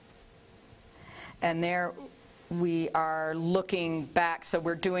 And there we are looking back. So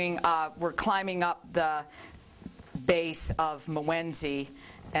we're climbing up the base of Mwenzi,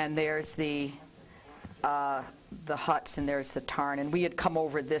 and there's the huts, and there's the tarn. And we had come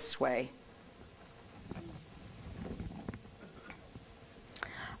over this way.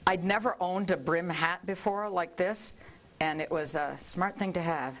 I'd never owned a brim hat before like this, and it was a smart thing to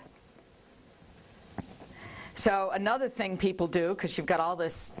have. So another thing people do, because you've got all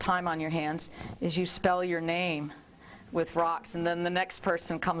this time on your hands, is you spell your name with rocks, and then the next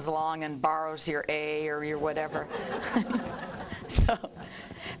person comes along and borrows your A or your whatever. So,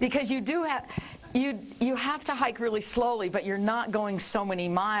 because you do have... You have to hike really slowly, but you're not going so many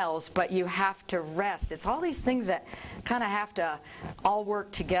miles, but you have to rest. It's all these things that kind of have to all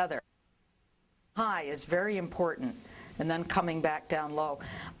work together. High is very important, and then coming back down low.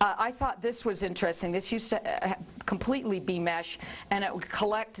 I thought this was interesting. This used to completely be mesh, and it would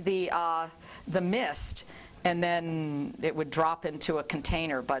collect the mist, and then it would drop into a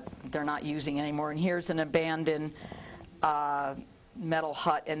container, but they're not using it anymore. And here's an abandoned metal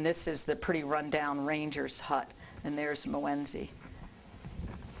hut, and this is the pretty rundown ranger's hut, and there's Mwenzi.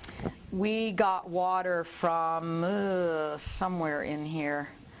 We got water from somewhere in here.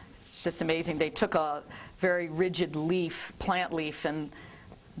 It's just amazing. They took a very rigid plant leaf, and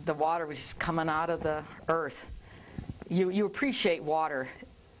the water was just coming out of the earth. You appreciate water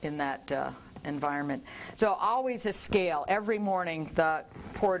in that environment. So always a scale. Every morning the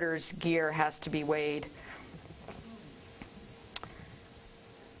porter's gear has to be weighed.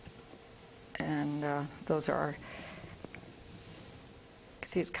 And those are our,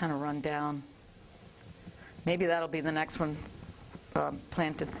 see, it's kind of run down. Maybe that'll be the next one,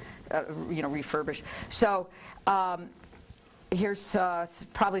 planted, refurbished. So here's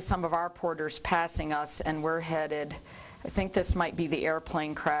probably some of our porters passing us, and we're headed, I think this might be the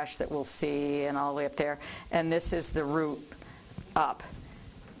airplane crash that we'll see, and all the way up there. And this is the route up.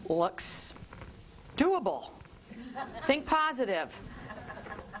 Looks doable. Think positive.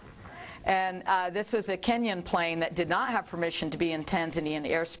 And this was a Kenyan plane that did not have permission to be in Tanzanian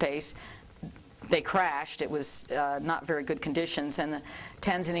airspace. They crashed. It was not very good conditions, and the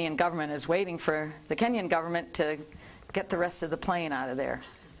Tanzanian government is waiting for the Kenyan government to get the rest of the plane out of there,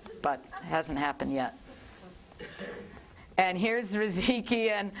 but it hasn't happened yet. And here's Riziki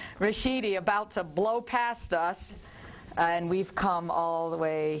and Rashidi about to blow past us, and we've come all the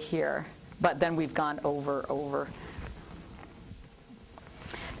way here, but then we've gone over.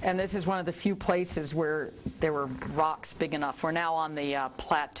 And this is one of the few places where there were rocks big enough. We're now on the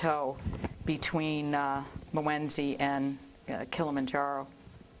plateau between Mwenzi and Kilimanjaro.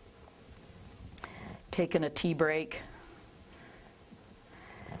 Taking a tea break.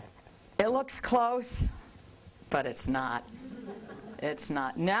 It looks close, but it's not. It's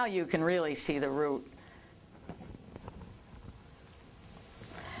not. Now you can really see the route.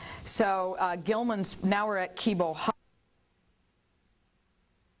 So Gilman's, now we're at Kibo Hut.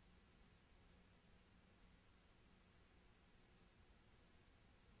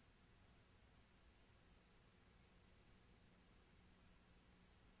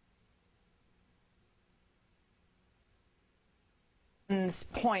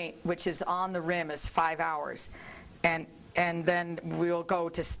 Point, which is on the rim, is 5 hours, and then we'll go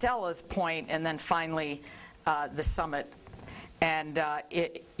to Stella's point, and then finally the summit. And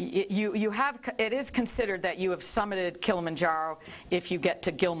it is considered that you have summited Kilimanjaro if you get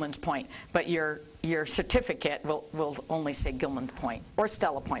to Gilman's Point, but your certificate will only say Gilman's Point or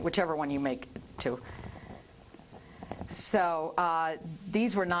Stella Point, whichever one you make it to. So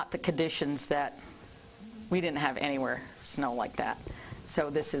these were not the conditions that we didn't have anywhere snow like that. So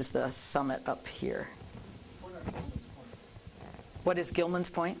this is the summit up here. What is Gilman's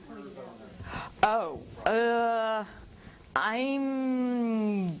Point? Oh,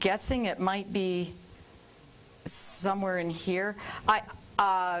 I'm guessing it might be somewhere in here.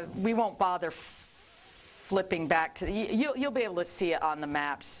 We won't bother flipping back to you'll be able to see it on the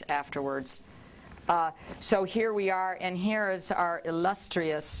maps afterwards. So here we are, and here is our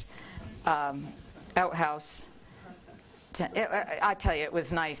illustrious outhouse. I tell you, it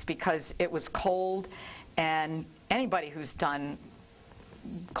was nice because it was cold, and anybody who's done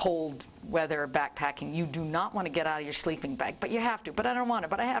cold weather backpacking, you do not want to get out of your sleeping bag, but you have to. But I don't want to.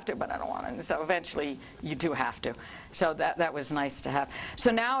 But I have to. But I don't want to. And so eventually, you do have to. So that was nice to have.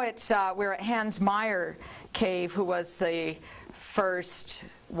 So now it's we're at Hans Meyer Cave, who was the first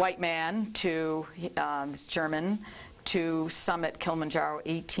white man to German to summit Kilimanjaro,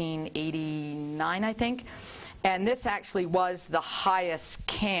 1889, I think. And this actually was the highest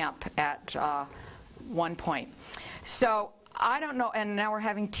camp at one point. So I don't know, and now we're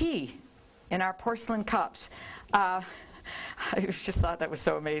having tea. in our porcelain cups. I just thought that was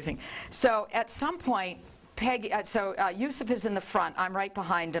so amazing. So at some point, Peggy, Yusuf is in the front. I'm right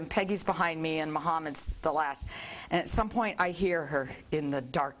behind him. Peggy's behind me, and Muhammad's the last. And at some point, I hear her in the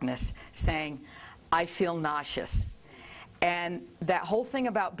darkness saying, "I feel nauseous." And that whole thing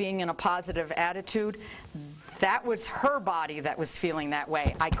about being in a positive attitude, that was her body that was feeling that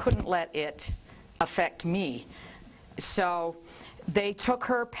way. I couldn't let it affect me. So they took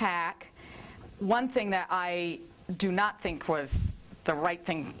her pack. One thing that I do not think was the right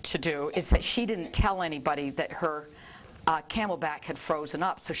thing to do is that she didn't tell anybody that her camelback had frozen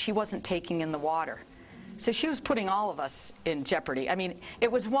up, so she wasn't taking in the water. So she was putting all of us in jeopardy. I mean,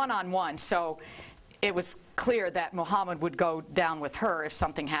 it was one-on-one, so it was clear that Muhammad would go down with her if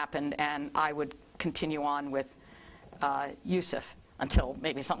something happened, and I would continue on with Yusuf until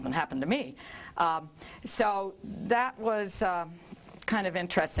maybe something happened to me. So that was kind of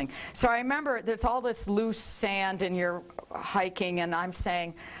interesting. So I remember there's all this loose sand and you're hiking, and I'm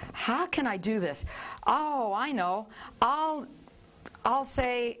saying, how can I do this? Oh, I know. I'll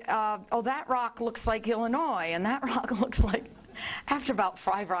say, oh, that rock looks like Illinois, and that rock looks like... After about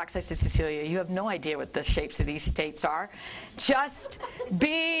 5 rocks, I said, Cecilia, you have no idea what the shapes of these states are. Just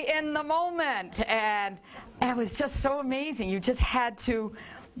be in the moment. And it was just so amazing. You just had to,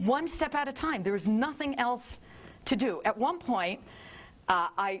 one step at a time. There was nothing else to do. At one point,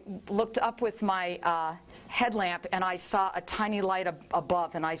 I looked up with my headlamp, and I saw a tiny light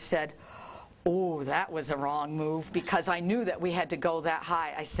above, and I said, oh, that was a wrong move, because I knew that we had to go that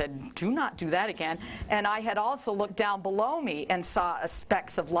high. I said, do not do that again. And I had also looked down below me and saw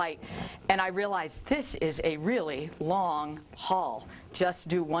specks of light, and I realized this is a really long haul. Just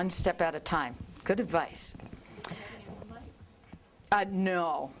do one step at a time. Good advice.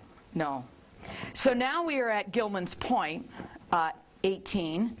 No. So now we are at Gilman's Point,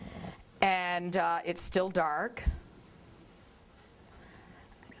 18, and it's still dark.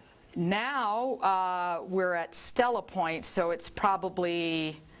 Now we're at Stella Point, so it's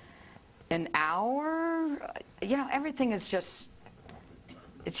probably an hour. You know, everything is just,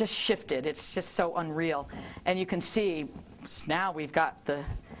 it's just shifted. It's just so unreal. And you can see now we've got the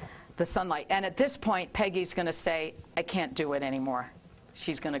sunlight. And at this point, Peggy's going to say, I can't do it anymore.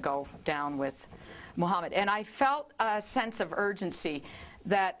 She's going to go down with Muhammad. And I felt a sense of urgency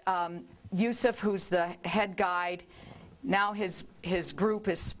that Yusuf, who's the head guide, now his group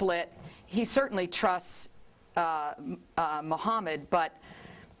is split. He certainly trusts Muhammad, but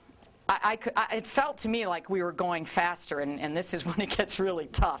it felt to me like we were going faster, and this is when it gets really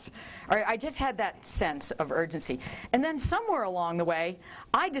tough. I just had that sense of urgency. And then somewhere along the way,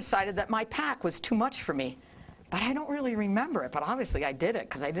 I decided that my pack was too much for me. But I don't really remember it, but obviously I did it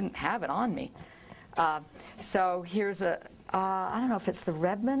because I didn't have it on me. So here's I don't know if it's the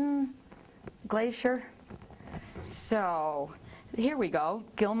Redmond Glacier. So here we go,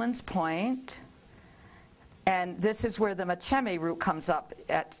 Gilman's Point, and this is where the Macheme route comes up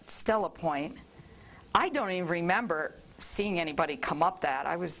at Stella Point. I don't even remember seeing anybody come up that.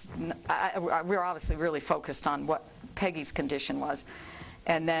 We were obviously really focused on what Peggy's condition was.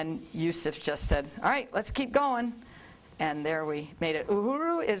 And then Yusuf just said, all right, let's keep going. And there we made it.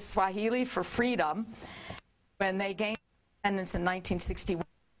 Uhuru is Swahili for freedom. When they gained independence in 1961,